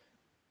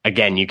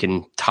 again, you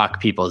can talk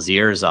people's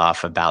ears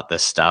off about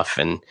this stuff,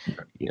 and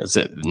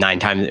so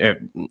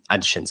I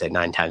shouldn't say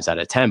 9 times out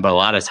of 10, but a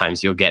lot of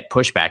times you'll get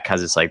pushback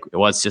because it's like,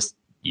 well, it's just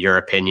your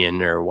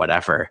opinion or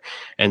whatever.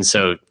 And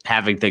so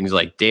having things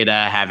like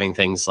data, having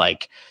things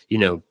like,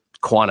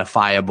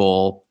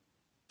 quantifiable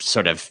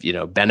sort of,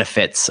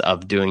 benefits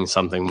of doing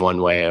something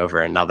one way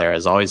over another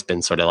has always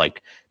been sort of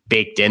like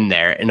baked in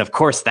there. And of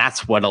course,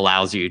 that's what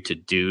allows you to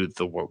do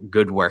the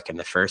good work in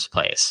the first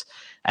place.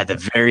 At the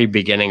very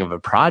beginning of a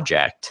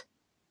project,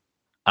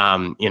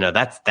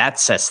 that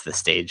sets the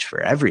stage for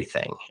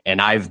everything.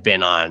 And I've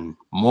been on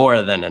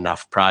more than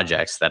enough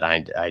projects that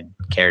I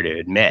care to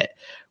admit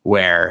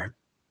where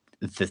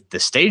the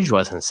stage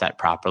wasn't set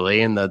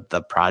properly and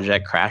the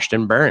project crashed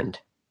and burned.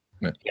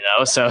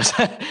 Yeah. So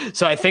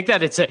I think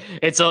that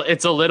it's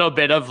a little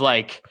bit of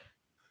like,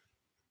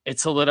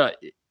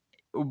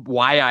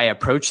 why I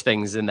approach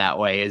things in that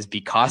way is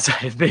because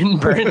I've been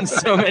burned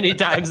so many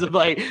times of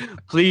like,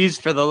 please,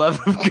 for the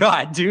love of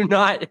God, do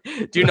not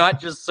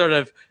just sort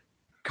of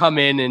come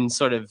in and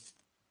sort of,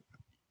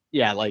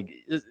 like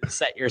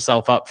set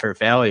yourself up for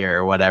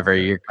failure or whatever,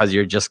 because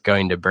you're just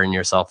going to burn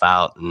yourself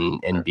out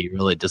and be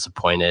really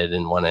disappointed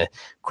and want to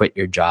quit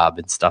your job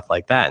and stuff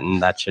like that.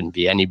 And that shouldn't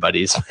be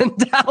anybody's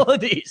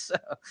mentality. So,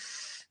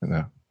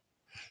 no.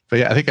 But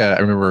yeah, I think I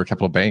remember a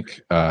couple of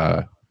bank,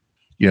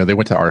 they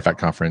went to the Artifact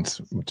conference,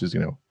 which is,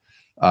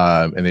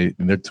 and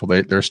they told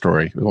their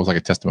story. It was almost like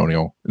a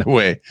testimonial in a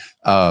way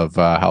of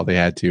how they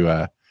had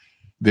to,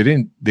 they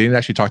didn't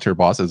actually talk to their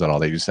bosses at all.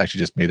 They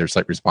just made their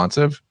site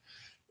responsive,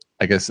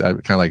 I guess, kind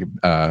of like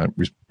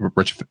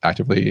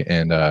retroactively.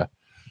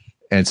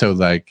 And so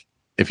like,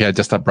 if you had a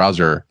desktop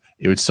browser,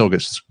 it would still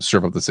get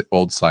serve up the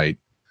old site,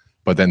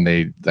 but then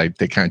they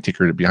kind of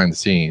tinkered it behind the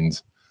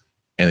scenes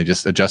and they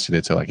just adjusted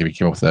it. So like if you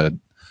came up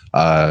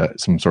with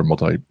some sort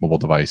of mobile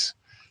device,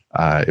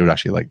 it would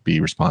actually like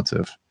be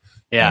responsive.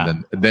 Yeah.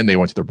 And then they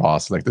went to their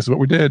boss, like, this is what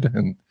we did.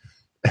 And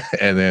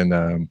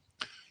then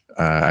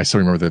I still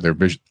remember that their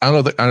vision. I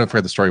don't know if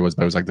the story was,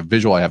 but it was like the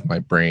visual I have in my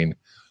brain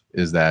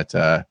is that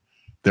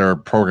there are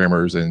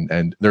programmers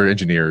and they're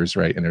engineers,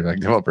 right? And they're like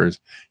developers,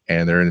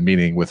 and they're in a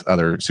meeting with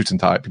other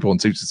people in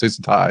suits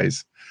and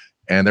ties.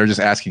 And they're just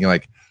asking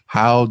like,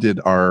 how did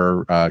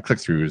our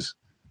click-throughs,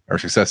 our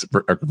success,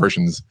 our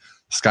conversions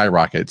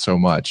skyrocket so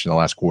much in the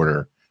last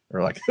quarter?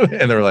 Or like,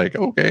 and they're like,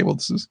 okay, well,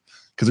 this is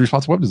because the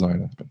responsive web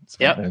design. So,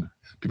 yep. And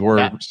people were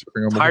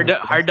hard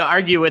to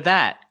argue with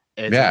that.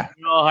 It's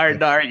real hard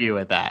to argue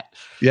with that.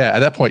 Yeah, at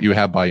that point, you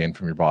have buy-in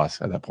from your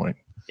boss. At that point,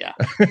 yeah.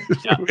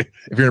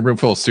 If you're in a room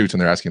full of suits and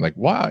they're asking like,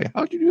 why?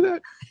 How'd you do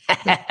that?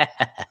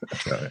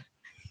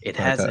 It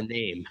has a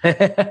name.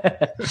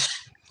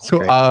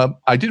 So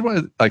I did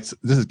want to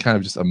this is kind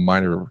of just a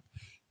minor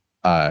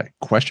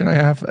question I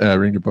have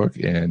reading your book,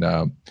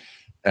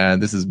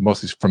 and this is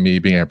mostly from me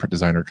being a print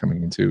designer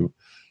coming into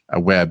a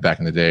web back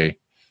in the day.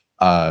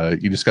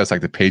 You discussed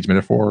like the page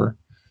metaphor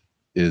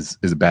is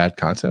a bad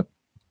concept,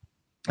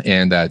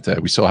 and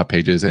that we still have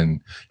pages,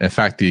 and in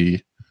fact the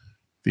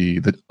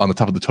on the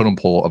top of the totem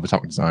pole of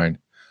atomic design,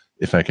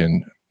 if I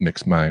can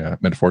mix my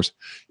metaphors,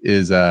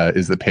 is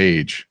the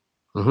page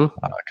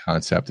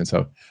concept. And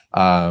so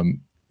I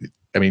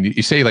mean,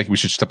 you say like we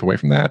should step away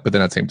from that, but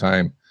then at the same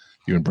time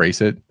you embrace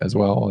it as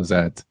well. Is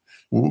that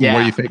what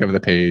do you think of the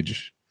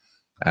page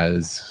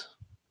as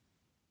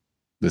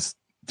this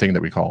thing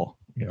that we call?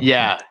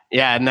 Yeah.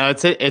 No,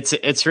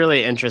 it's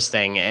really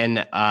interesting,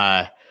 and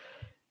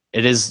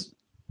it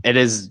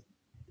is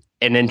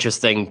an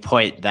interesting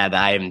point that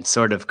I'm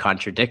sort of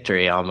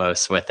contradictory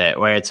almost with it,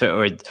 where it's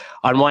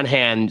on one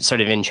hand,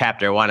 sort of in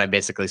chapter 1, I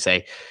basically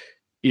say,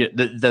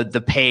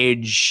 the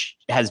page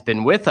has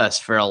been with us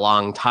for a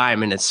long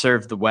time and it's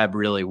served the web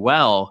really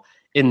well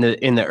in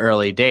the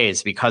early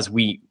days, because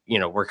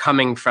we're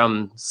coming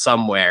from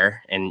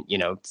somewhere, and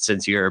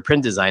since you're a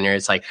print designer,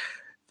 it's like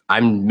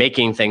I'm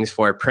making things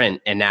for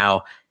print, and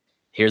now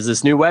here's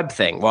this new web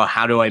thing. Well,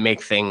 how do I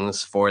make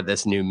things for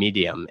this new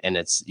medium? And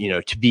it's,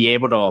 to be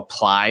able to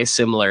apply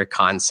similar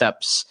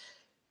concepts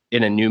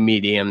in a new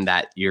medium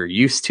that you're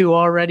used to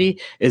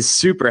already is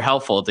super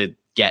helpful to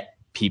get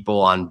people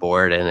on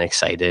board and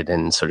excited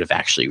and sort of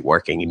actually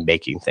working and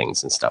making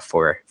things and stuff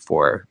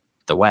for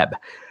the web.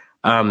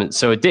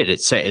 So it did.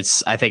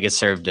 I think it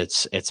served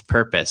its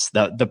purpose.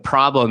 The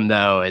problem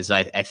though is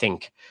I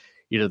think,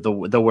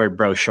 the word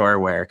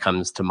brochureware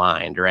comes to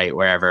mind, right?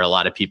 Wherever a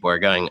lot of people are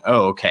going,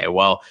 oh, okay,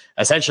 well,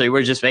 essentially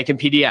we're just making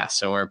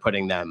PDFs and we're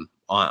putting them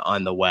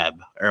on the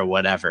web or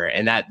whatever.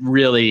 And that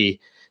really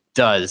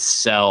does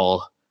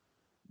sell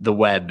the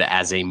web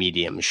as a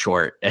medium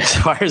short as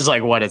far as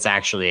like what it's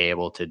actually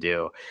able to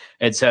do.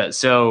 And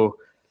so,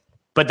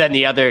 but then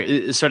the other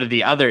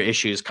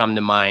issues come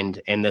to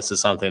mind, and this is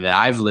something that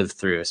I've lived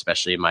through,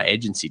 especially in my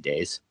agency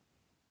days,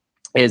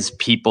 is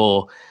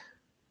people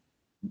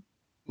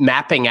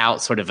mapping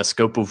out sort of a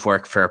scope of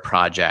work for a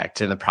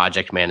project, and the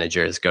project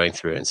manager is going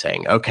through and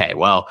saying, okay,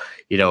 well,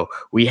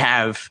 we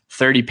have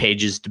 30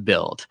 pages to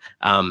build.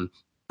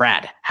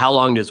 Brad, how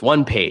long does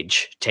one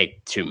page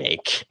take to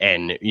make?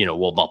 And,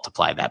 we'll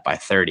multiply that by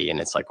 30. And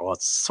it's like, well,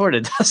 it sort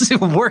of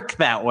doesn't work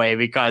that way,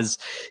 because,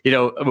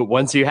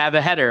 once you have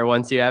a header,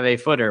 once you have a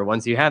footer,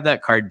 once you have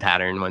that card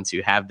pattern, once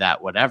you have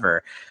that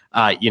whatever,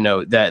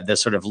 the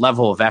sort of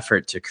level of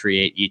effort to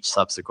create each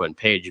subsequent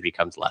page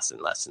becomes less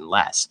and less and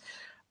less.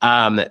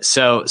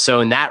 So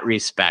in that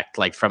respect,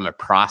 like from a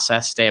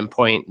process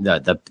standpoint,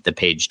 the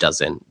page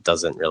doesn't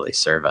really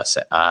serve us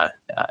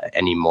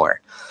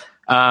anymore.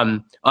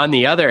 On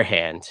the other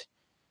hand,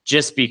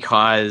 just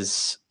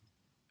because,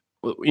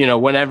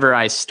 whenever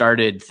I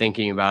started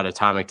thinking about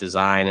atomic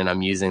design, and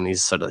I'm using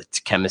these sort of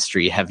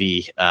chemistry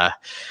heavy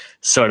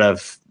sort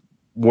of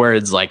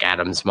words like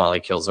atoms,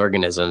 molecules,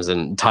 organisms,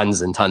 and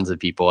tons of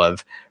people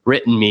have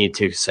written me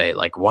to say,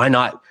 like, why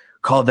not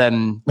call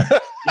them,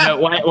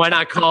 why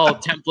not call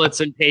templates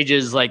and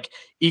pages like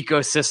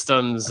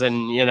ecosystems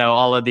and,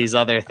 all of these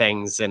other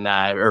things, and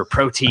or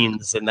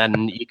proteins and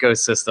then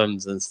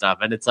ecosystems and stuff.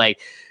 And it's like,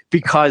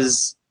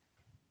 because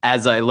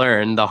as I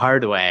learned the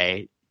hard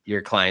way,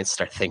 your clients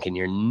start thinking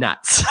you're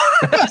nuts.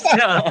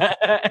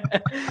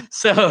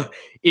 So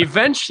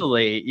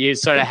eventually you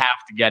sort of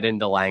have to get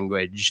into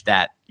language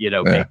that,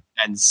 makes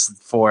sense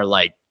for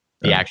like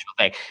the actual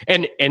thing.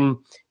 And,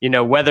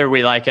 whether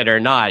we like it or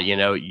not,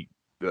 you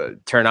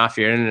turn off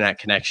your internet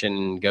connection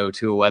and go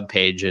to a web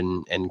page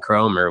in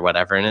Chrome or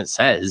whatever, and it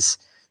says,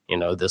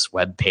 this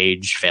web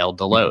page failed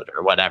to load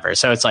or whatever.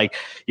 So it's like,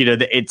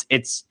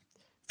 it's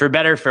for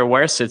better, for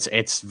worse,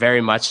 it's very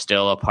much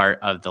still a part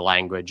of the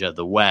language of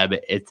the web.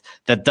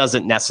 That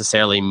doesn't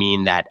necessarily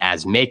mean that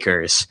as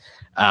makers,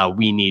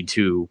 we need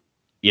to,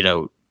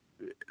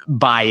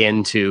 buy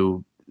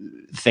into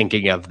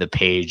thinking of the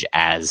page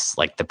as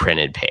like the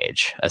printed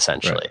page,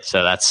 essentially. Right.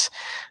 So that's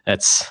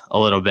a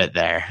little bit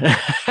there.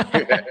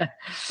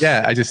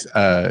 Yeah, I just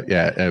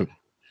and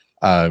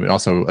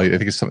also I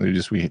think it's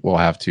something we will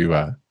have to.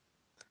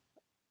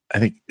 I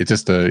think it's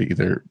just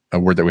either a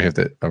word that we have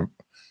to.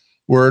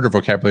 Word or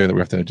vocabulary that we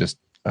have to just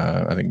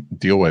I think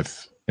deal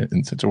with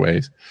in such a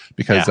ways,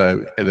 because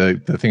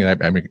the thing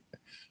that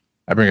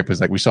I bring up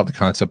is like we still have the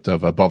concept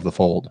of above the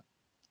fold,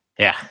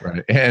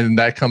 right, and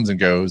that comes and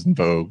goes in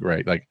vogue,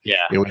 right? Like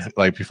it was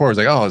like before it was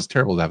like, oh, it's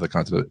terrible to have the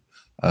concept of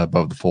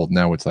above the fold.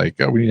 Now it's like,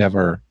 oh, we need to have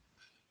our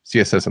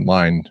CSS in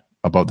line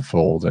above the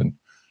fold, and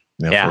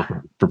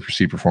for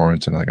perceived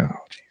performance, and like, oh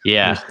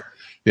geez.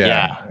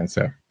 And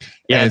so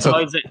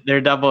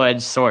they're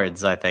double-edged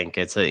swords. I think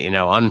it's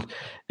on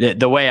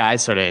the way I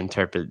sort of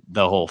interpret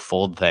the whole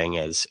fold thing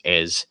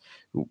is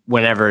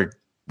whenever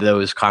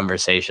those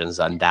conversations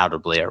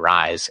undoubtedly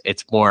arise,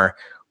 it's more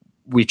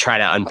we try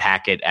to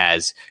unpack it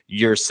as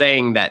you're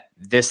saying that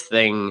this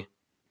thing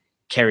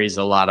carries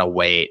a lot of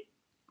weight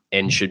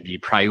and should be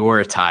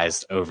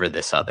prioritized over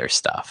this other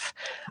stuff.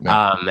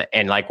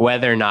 And like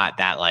whether or not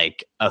that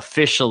like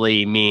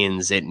officially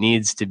means it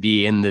needs to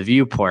be in the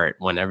viewport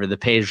whenever the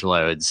page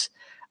loads,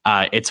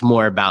 it's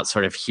more about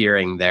sort of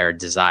hearing their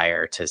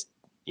desire to,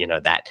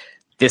 that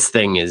this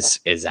thing is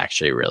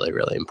actually really,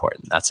 really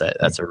important. That's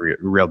a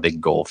real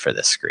big goal for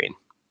this screen.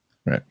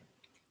 Right.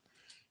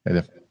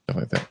 Yeah,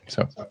 definitely think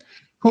so.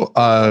 Cool.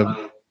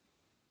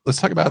 Let's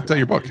talk about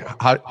your book.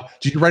 How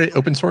did you write it?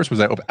 Open source? Was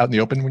that out in the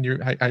open when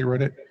how you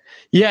wrote it?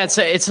 Yeah,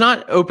 it's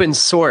not open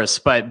source,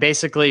 but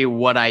basically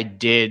what I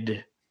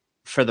did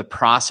for the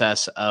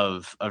process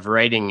of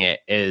writing it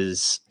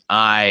is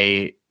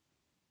I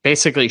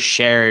basically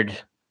shared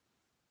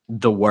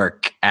the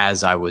work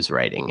as I was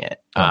writing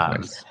it.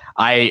 Nice.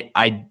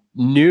 I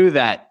knew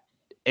that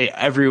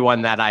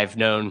everyone that I've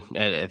known,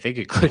 I think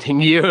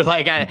including you,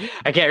 like I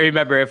can't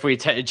remember if we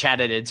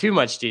chatted in too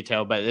much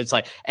detail, but it's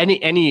like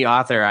any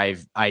author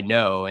I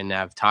know and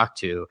have talked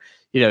to,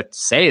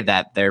 say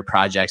that their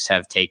projects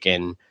have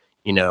taken,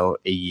 a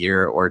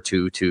year or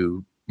two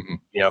to,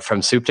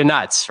 from soup to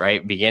nuts,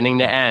 right? Beginning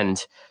to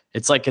end.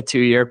 It's like a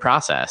 2-year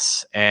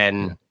process.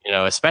 And,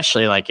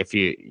 especially like if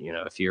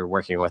you're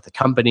working with a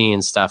company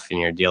and stuff and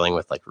you're dealing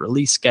with like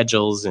release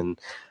schedules and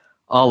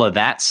all of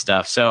that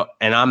stuff. So,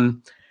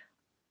 and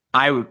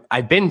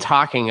I've been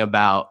talking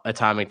about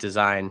atomic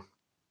design,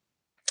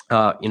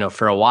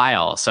 for a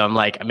while. So I'm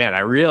like, man, I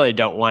really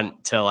don't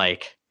want to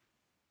like,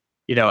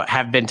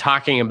 have been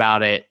talking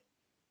about it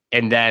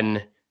and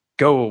then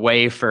go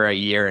away for a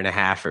year and a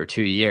half or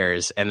 2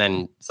 years and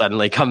then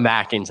suddenly come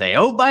back and say,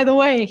 oh, by the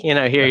way,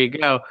 here you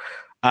go.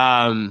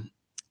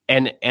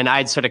 And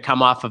I'd sort of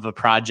come off of a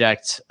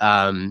project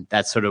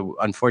that sort of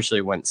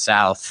unfortunately went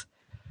south,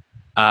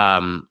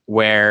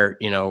 where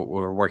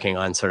we're working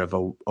on sort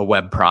of a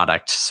web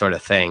product sort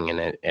of thing, and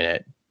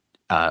it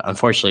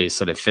unfortunately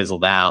sort of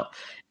fizzled out,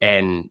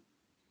 and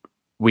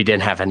we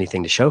didn't have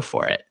anything to show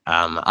for it.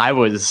 I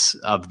was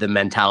of the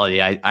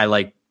mentality I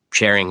like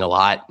sharing a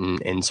lot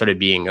and sort of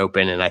being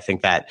open. And I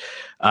think that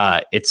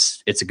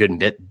it's a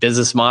good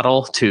business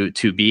model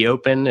to be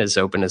as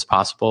open as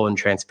possible and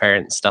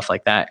transparent and stuff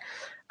like that.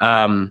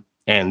 And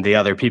the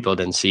other people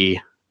didn't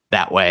see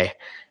that way.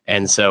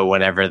 And so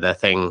whenever the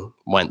thing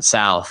went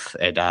south,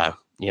 I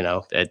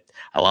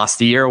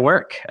lost a year of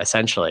work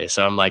essentially.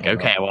 So I'm like,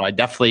 okay, well, I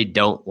definitely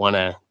don't want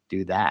to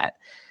do that.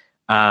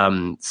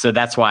 So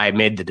that's why I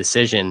made the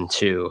decision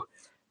to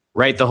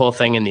write the whole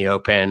thing in the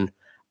open.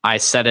 I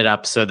set it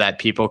up so that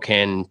people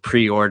can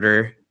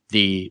pre-order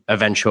the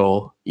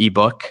eventual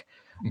ebook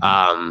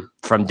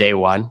from day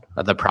one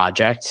of the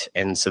project.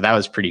 And so that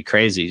was pretty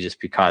crazy just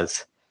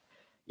because,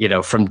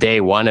 from day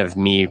one of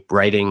me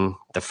writing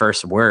the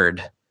first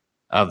word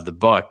of the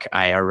book,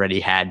 I already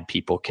had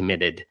people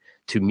committed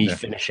to me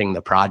finishing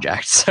the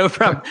project. So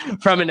from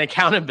an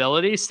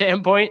accountability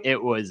standpoint,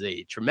 it was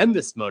a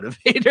tremendous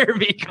motivator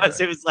because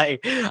it was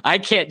like, I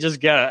can't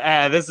just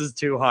go, this is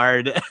too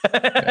hard.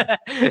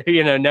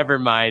 Never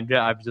mind.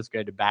 I'm just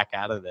going to back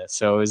out of this.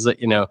 So it was,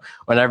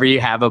 whenever you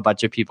have a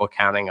bunch of people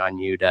counting on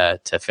you to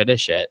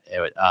finish it,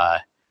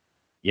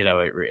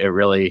 it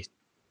really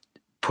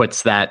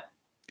puts that,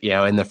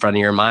 in the front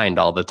of your mind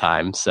all the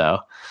time. So,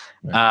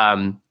 so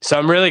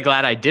I'm really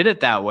glad I did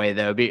it that way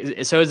though.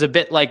 So it was a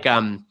bit like,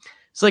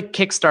 it's like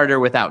Kickstarter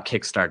without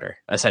Kickstarter,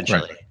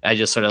 essentially. Right. I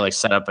just sort of like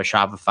set up a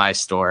Shopify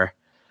store,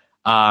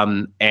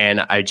 and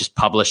I just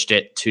published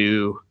it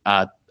to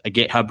a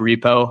GitHub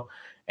repo,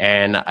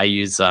 and I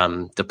use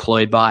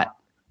Deploybot,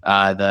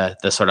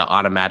 the sort of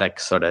automatic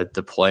sort of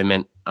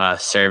deployment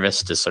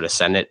service to sort of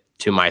send it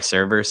to my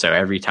server. So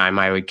every time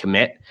I would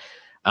commit,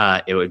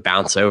 it would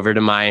bounce over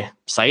to my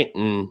site,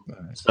 and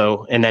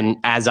and then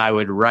as I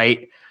would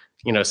write,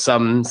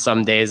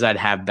 some days I'd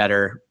have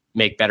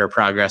make better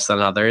progress than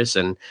others.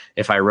 And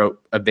if I wrote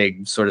a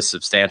big sort of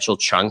substantial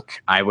chunk,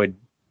 I would,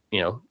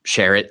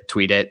 share it,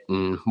 tweet it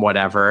and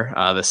whatever.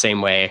 The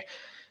same way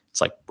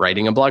it's like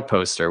writing a blog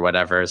post or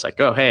whatever. It's like,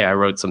 oh, hey, I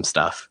wrote some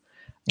stuff.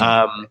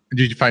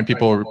 Did you find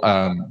people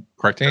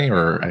correcting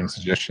or any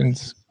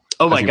suggestions?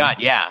 Oh my God.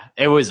 Yeah.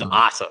 It was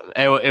awesome.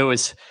 It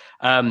was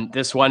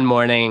this one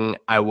morning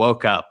I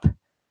woke up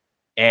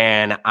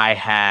and I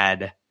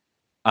had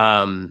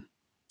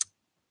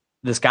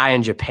this guy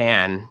in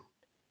Japan.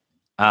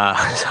 So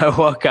I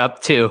woke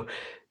up to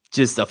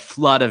just a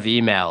flood of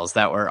emails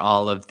that were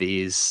all of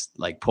these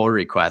like pull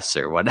requests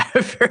or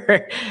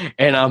whatever.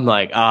 And I'm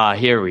like,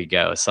 here we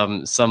go.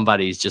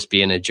 Somebody's just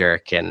being a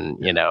jerk and,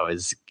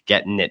 is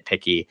getting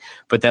nitpicky.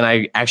 But then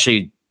I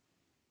actually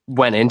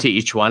went into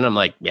each one. I'm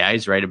like, yeah,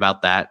 he's right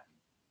about that.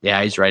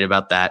 Yeah, he's right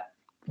about that.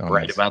 Oh,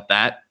 right nice. About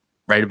that.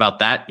 Right about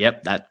that.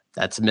 Yep.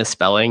 That's a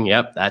misspelling.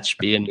 Yep. That should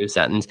be a new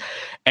sentence.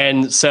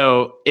 And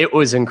so it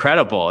was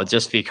incredible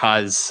just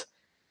because,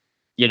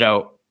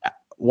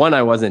 one,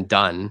 I wasn't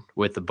done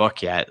with the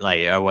book yet.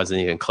 Like I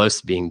wasn't even close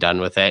to being done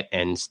with it.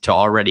 And to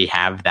already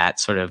have that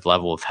sort of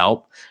level of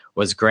help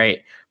was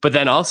great. But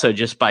then also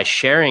just by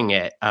sharing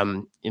it,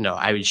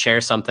 I would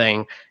share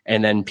something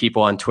and then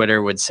people on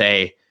Twitter would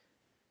say,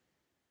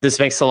 this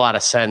makes a lot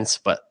of sense,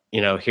 but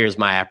here's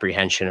my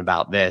apprehension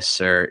about this,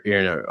 or,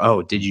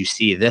 oh, did you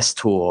see this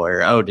tool?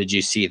 Or, oh, did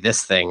you see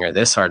this thing or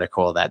this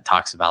article that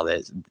talks about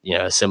this,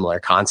 a similar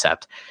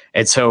concept?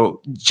 And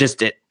so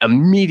just it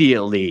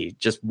immediately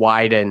just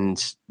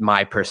widened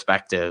my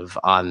perspective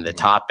on the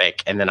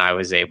topic. And then I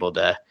was able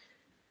to,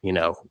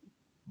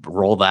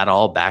 roll that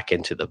all back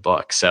into the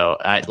book. So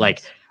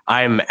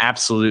I'm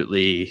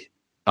absolutely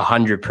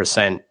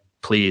 100%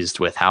 pleased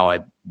with how I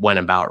went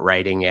about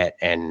writing it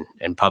and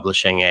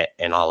publishing it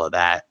and all of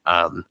that.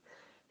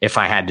 If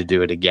I had to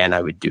do it again,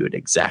 I would do it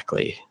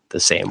exactly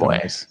the same way.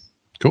 Nice.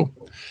 Cool.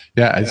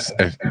 Yeah,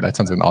 that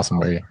sounds like an awesome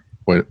way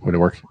to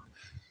work.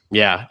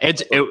 Yeah,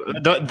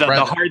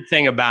 the hard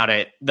thing about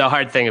it. The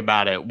hard thing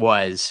about it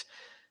was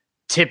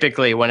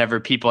typically whenever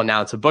people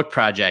announce a book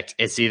project,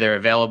 it's either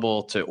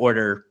available to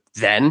order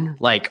then,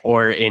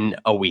 or in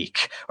a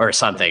week or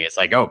something. It's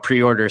like, oh,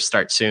 pre-orders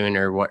start soon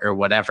or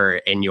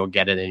whatever, and you'll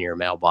get it in your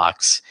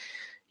mailbox,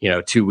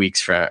 2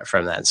 weeks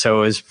from that. So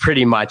it was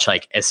pretty much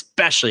like,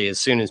 especially as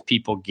soon as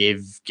people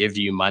give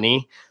you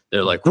money,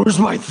 they're like, where's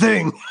my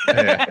thing?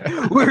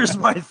 Where's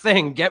my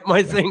thing? Get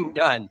my thing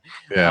done.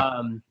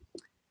 Yeah.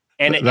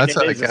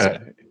 It's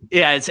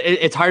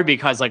hard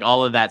because like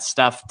all of that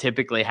stuff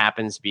typically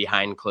happens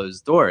behind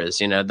closed doors,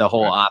 the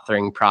whole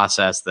authoring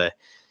process,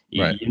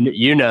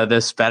 you know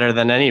this better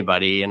than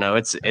anybody.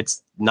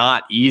 It's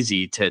not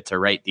easy to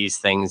write these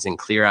things and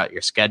clear out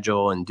your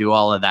schedule and do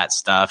all of that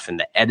stuff and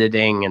the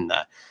editing and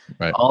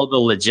all the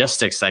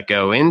logistics that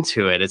go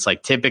into it. It's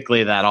like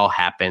typically that all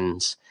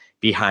happens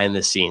behind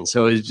the scenes.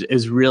 So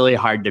it's really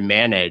hard to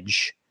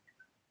manage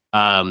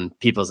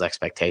people's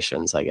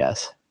expectations, I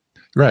guess.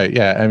 Right.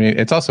 Yeah. I mean,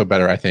 it's also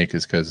better, I think,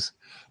 is because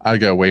I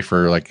go away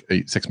for like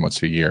 6 months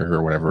to a year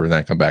or whatever, and then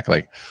I come back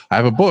like I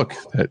have a book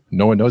that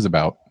no one knows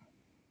about.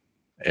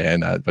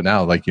 And but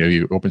now, like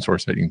you open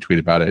source it, you can tweet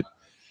about it,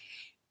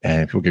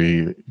 and people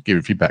give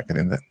you feedback,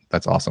 and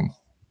that's awesome.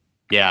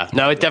 Yeah,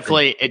 no, it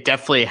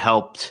definitely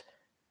helped.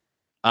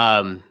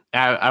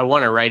 I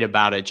want to write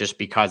about it just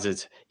because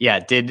it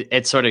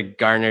sort of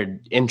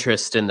garnered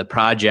interest in the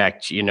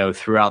project,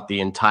 throughout the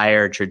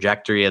entire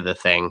trajectory of the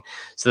thing,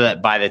 so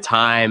that by the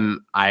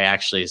time I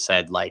actually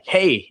said like,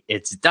 hey,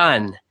 it's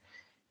done,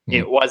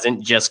 it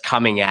wasn't just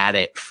coming at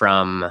it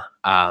from,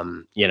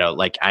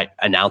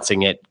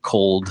 announcing it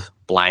cold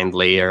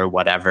blindly or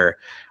whatever.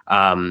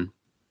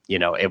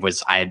 It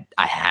was, I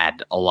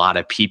had a lot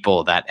of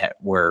people that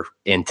were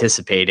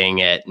anticipating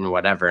it and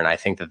whatever. And I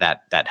think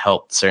that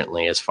helped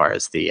certainly as far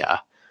as the,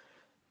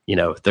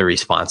 the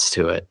response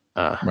to it.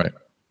 Right.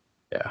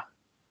 Yeah.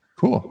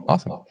 Cool.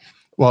 Awesome.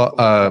 Well,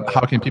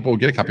 how can people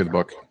get a copy of the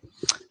book?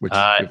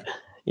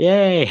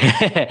 Yay.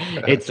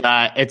 It's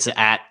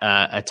at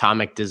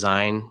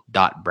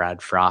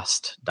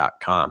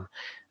atomicdesign.bradfrost.com.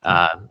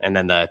 And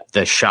then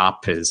the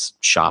shop is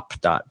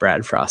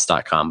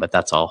shop.bradfrost.com, but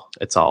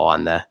it's all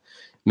on the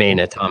main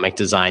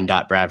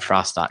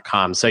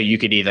atomicdesign.bradfrost.com. So you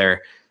could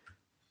either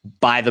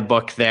buy the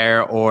book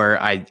there, or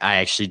I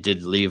actually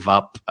did leave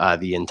up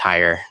the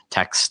entire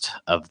text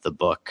of the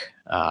book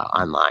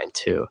online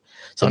too.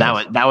 So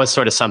that was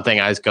sort of something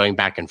I was going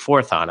back and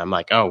forth on. I'm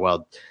like, oh,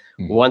 well,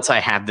 once I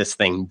have this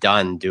thing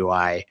done, do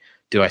I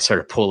sort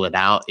of pull it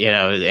out,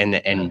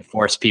 and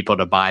force people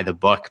to buy the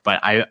book?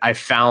 But I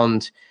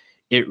found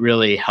it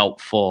really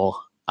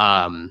helpful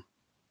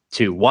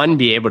to, one,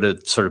 be able to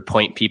sort of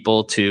point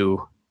people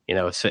to,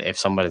 so if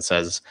somebody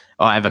says,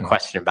 oh, I have a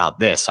question about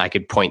this, I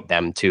could point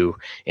them to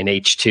an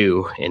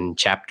H2 in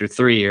chapter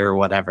 3 or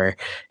whatever.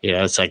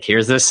 It's like,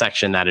 here's this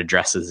section that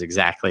addresses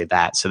exactly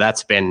that. So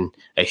that's been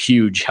a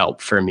huge help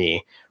for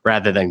me,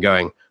 rather than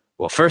going,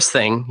 well, first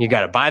thing, you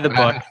got to buy the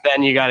book,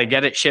 then you got to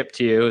get it shipped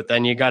to you,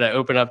 then you got to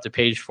open up to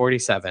page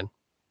 47.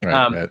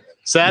 Right.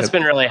 So that's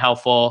been really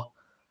helpful.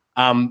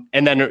 And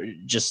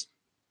then just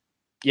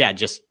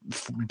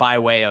by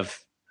way of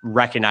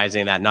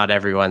recognizing that not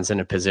everyone's in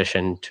a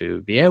position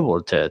to be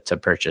able to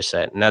purchase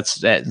it. And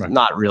that's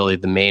not really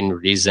the main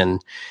reason,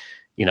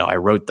 I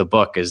wrote the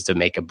book, is to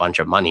make a bunch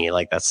of money.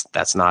 Like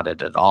that's not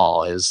it at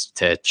all, is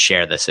to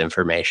share this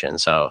information.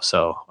 So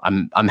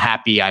I'm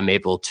happy I'm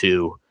able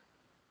to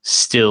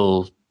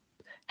still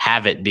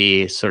have it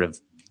be sort of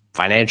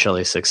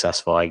financially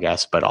successful, I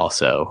guess, but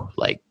also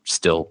like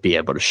still be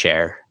able to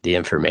share the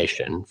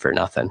information for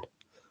nothing.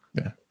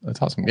 Yeah,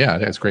 that's awesome. Yeah,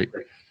 that's great.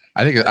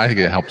 I think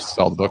it helps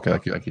sell the book,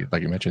 like you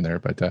mentioned there.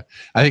 But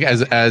I think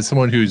as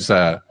someone who's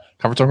a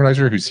conference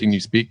organizer who's seen you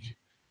speak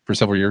for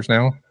several years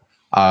now,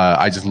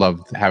 I just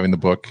love having the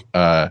book.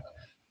 I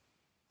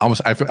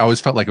always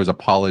felt like it was a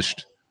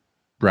polished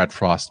Brad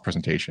Frost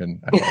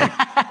presentation.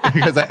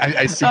 Because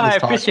I see. I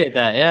appreciate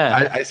that.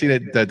 Yeah, I see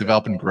it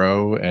develop and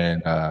grow,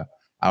 and I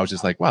was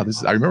just like, wow, this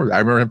is. I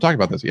remember him talking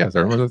about this. Yes,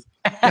 I remember this.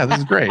 Yeah, this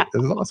is great.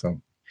 This is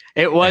awesome.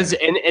 It was,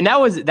 and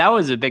that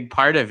was a big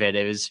part of it.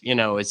 It was,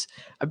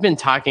 I've been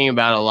talking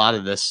about a lot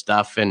of this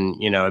stuff, and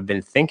I've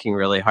been thinking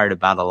really hard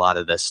about a lot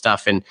of this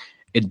stuff. And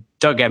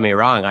don't get me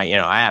wrong, I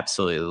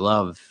absolutely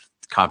love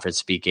conference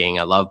speaking.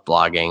 I love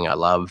blogging. I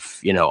love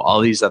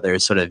all these other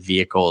sort of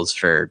vehicles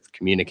for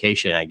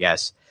communication, I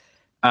guess.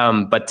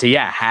 But to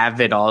have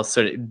it all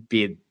sort of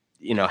be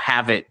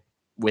have it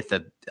with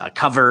a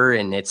cover,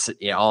 and it's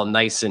all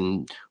nice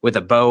and with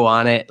a bow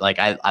on it. Like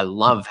I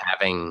love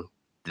having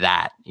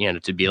that,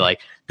 to be like,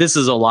 this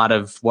is a lot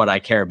of what I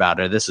care about,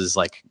 or this is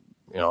like,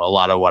 a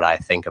lot of what I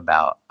think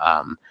about,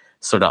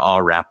 sort of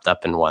all wrapped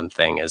up in one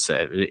thing is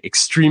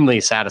extremely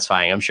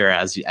satisfying. I'm sure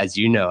as as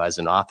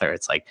an author,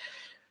 it's like,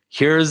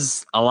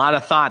 here's a lot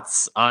of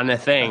thoughts on a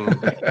thing,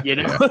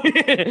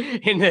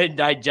 in a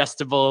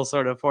digestible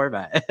sort of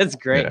format. It's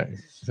great. Yeah,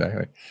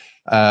 exactly.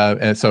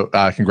 And so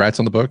congrats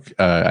on the book.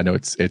 I know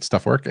it's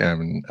tough work,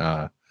 and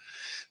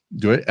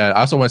do it. I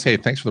also want to say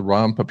thanks for the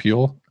Ron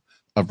Popeil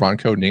of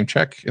Ronco name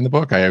check in the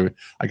book. I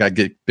got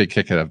a big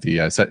kick out of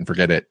the set and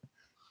forget it.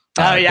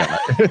 Oh yeah.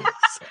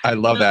 I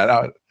love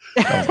that.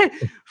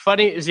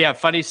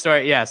 Funny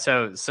story. Yeah.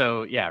 So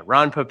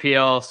Ron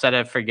Popeil, set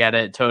it, forget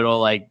it, total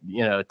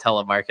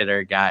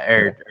telemarketer guy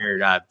or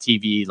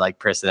TV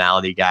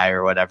personality guy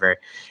or whatever.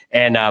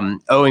 And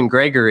Owen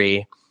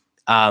Gregory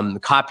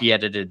copy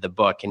edited the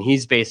book, and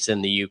he's based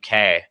in the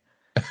UK.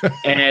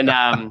 And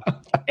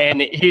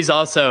he's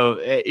an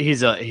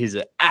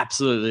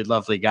absolutely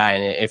lovely guy,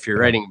 and if you're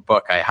writing a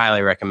book, I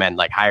highly recommend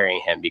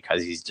hiring him,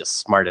 because he's just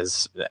smart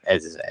as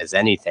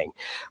anything.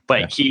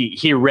 But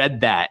he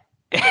read that,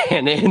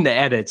 and in the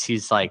edits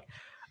he's like,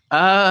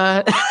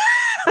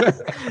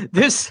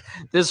 this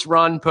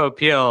Ron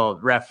Popeil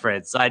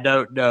reference, I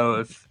don't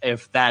know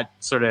if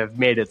that sort of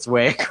made its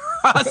way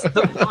across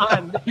the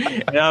pond.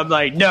 And I'm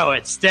like, no,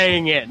 it's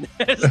staying in.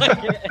 It's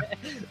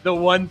the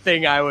one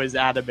thing I was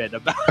adamant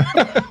about.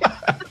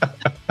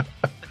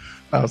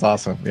 That was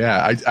awesome.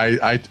 Yeah,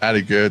 I had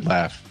a good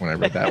laugh when I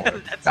read that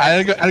one.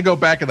 I had to go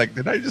back and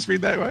did I just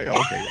read that way? Oh,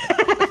 okay.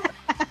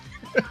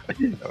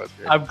 That was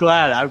great. I'm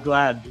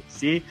glad.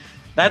 See?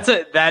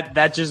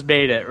 That just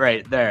made it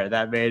right there.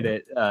 That made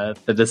it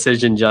the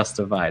decision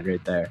justified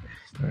right there.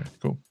 All right,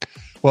 cool.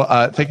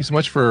 Well, thank you so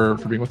much for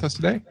being with us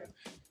today,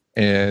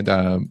 and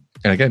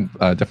again,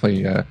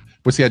 definitely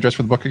What's the address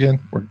for the book again?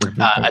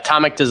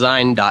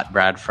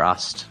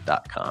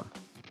 Atomicdesign.bradfrost.com.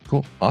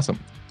 Cool. Awesome.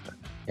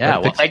 Yeah.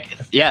 Well,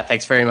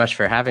 thanks very much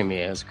for having me.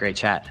 It was a great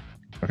chat.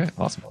 Okay.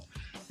 Awesome.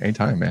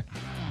 Anytime, man.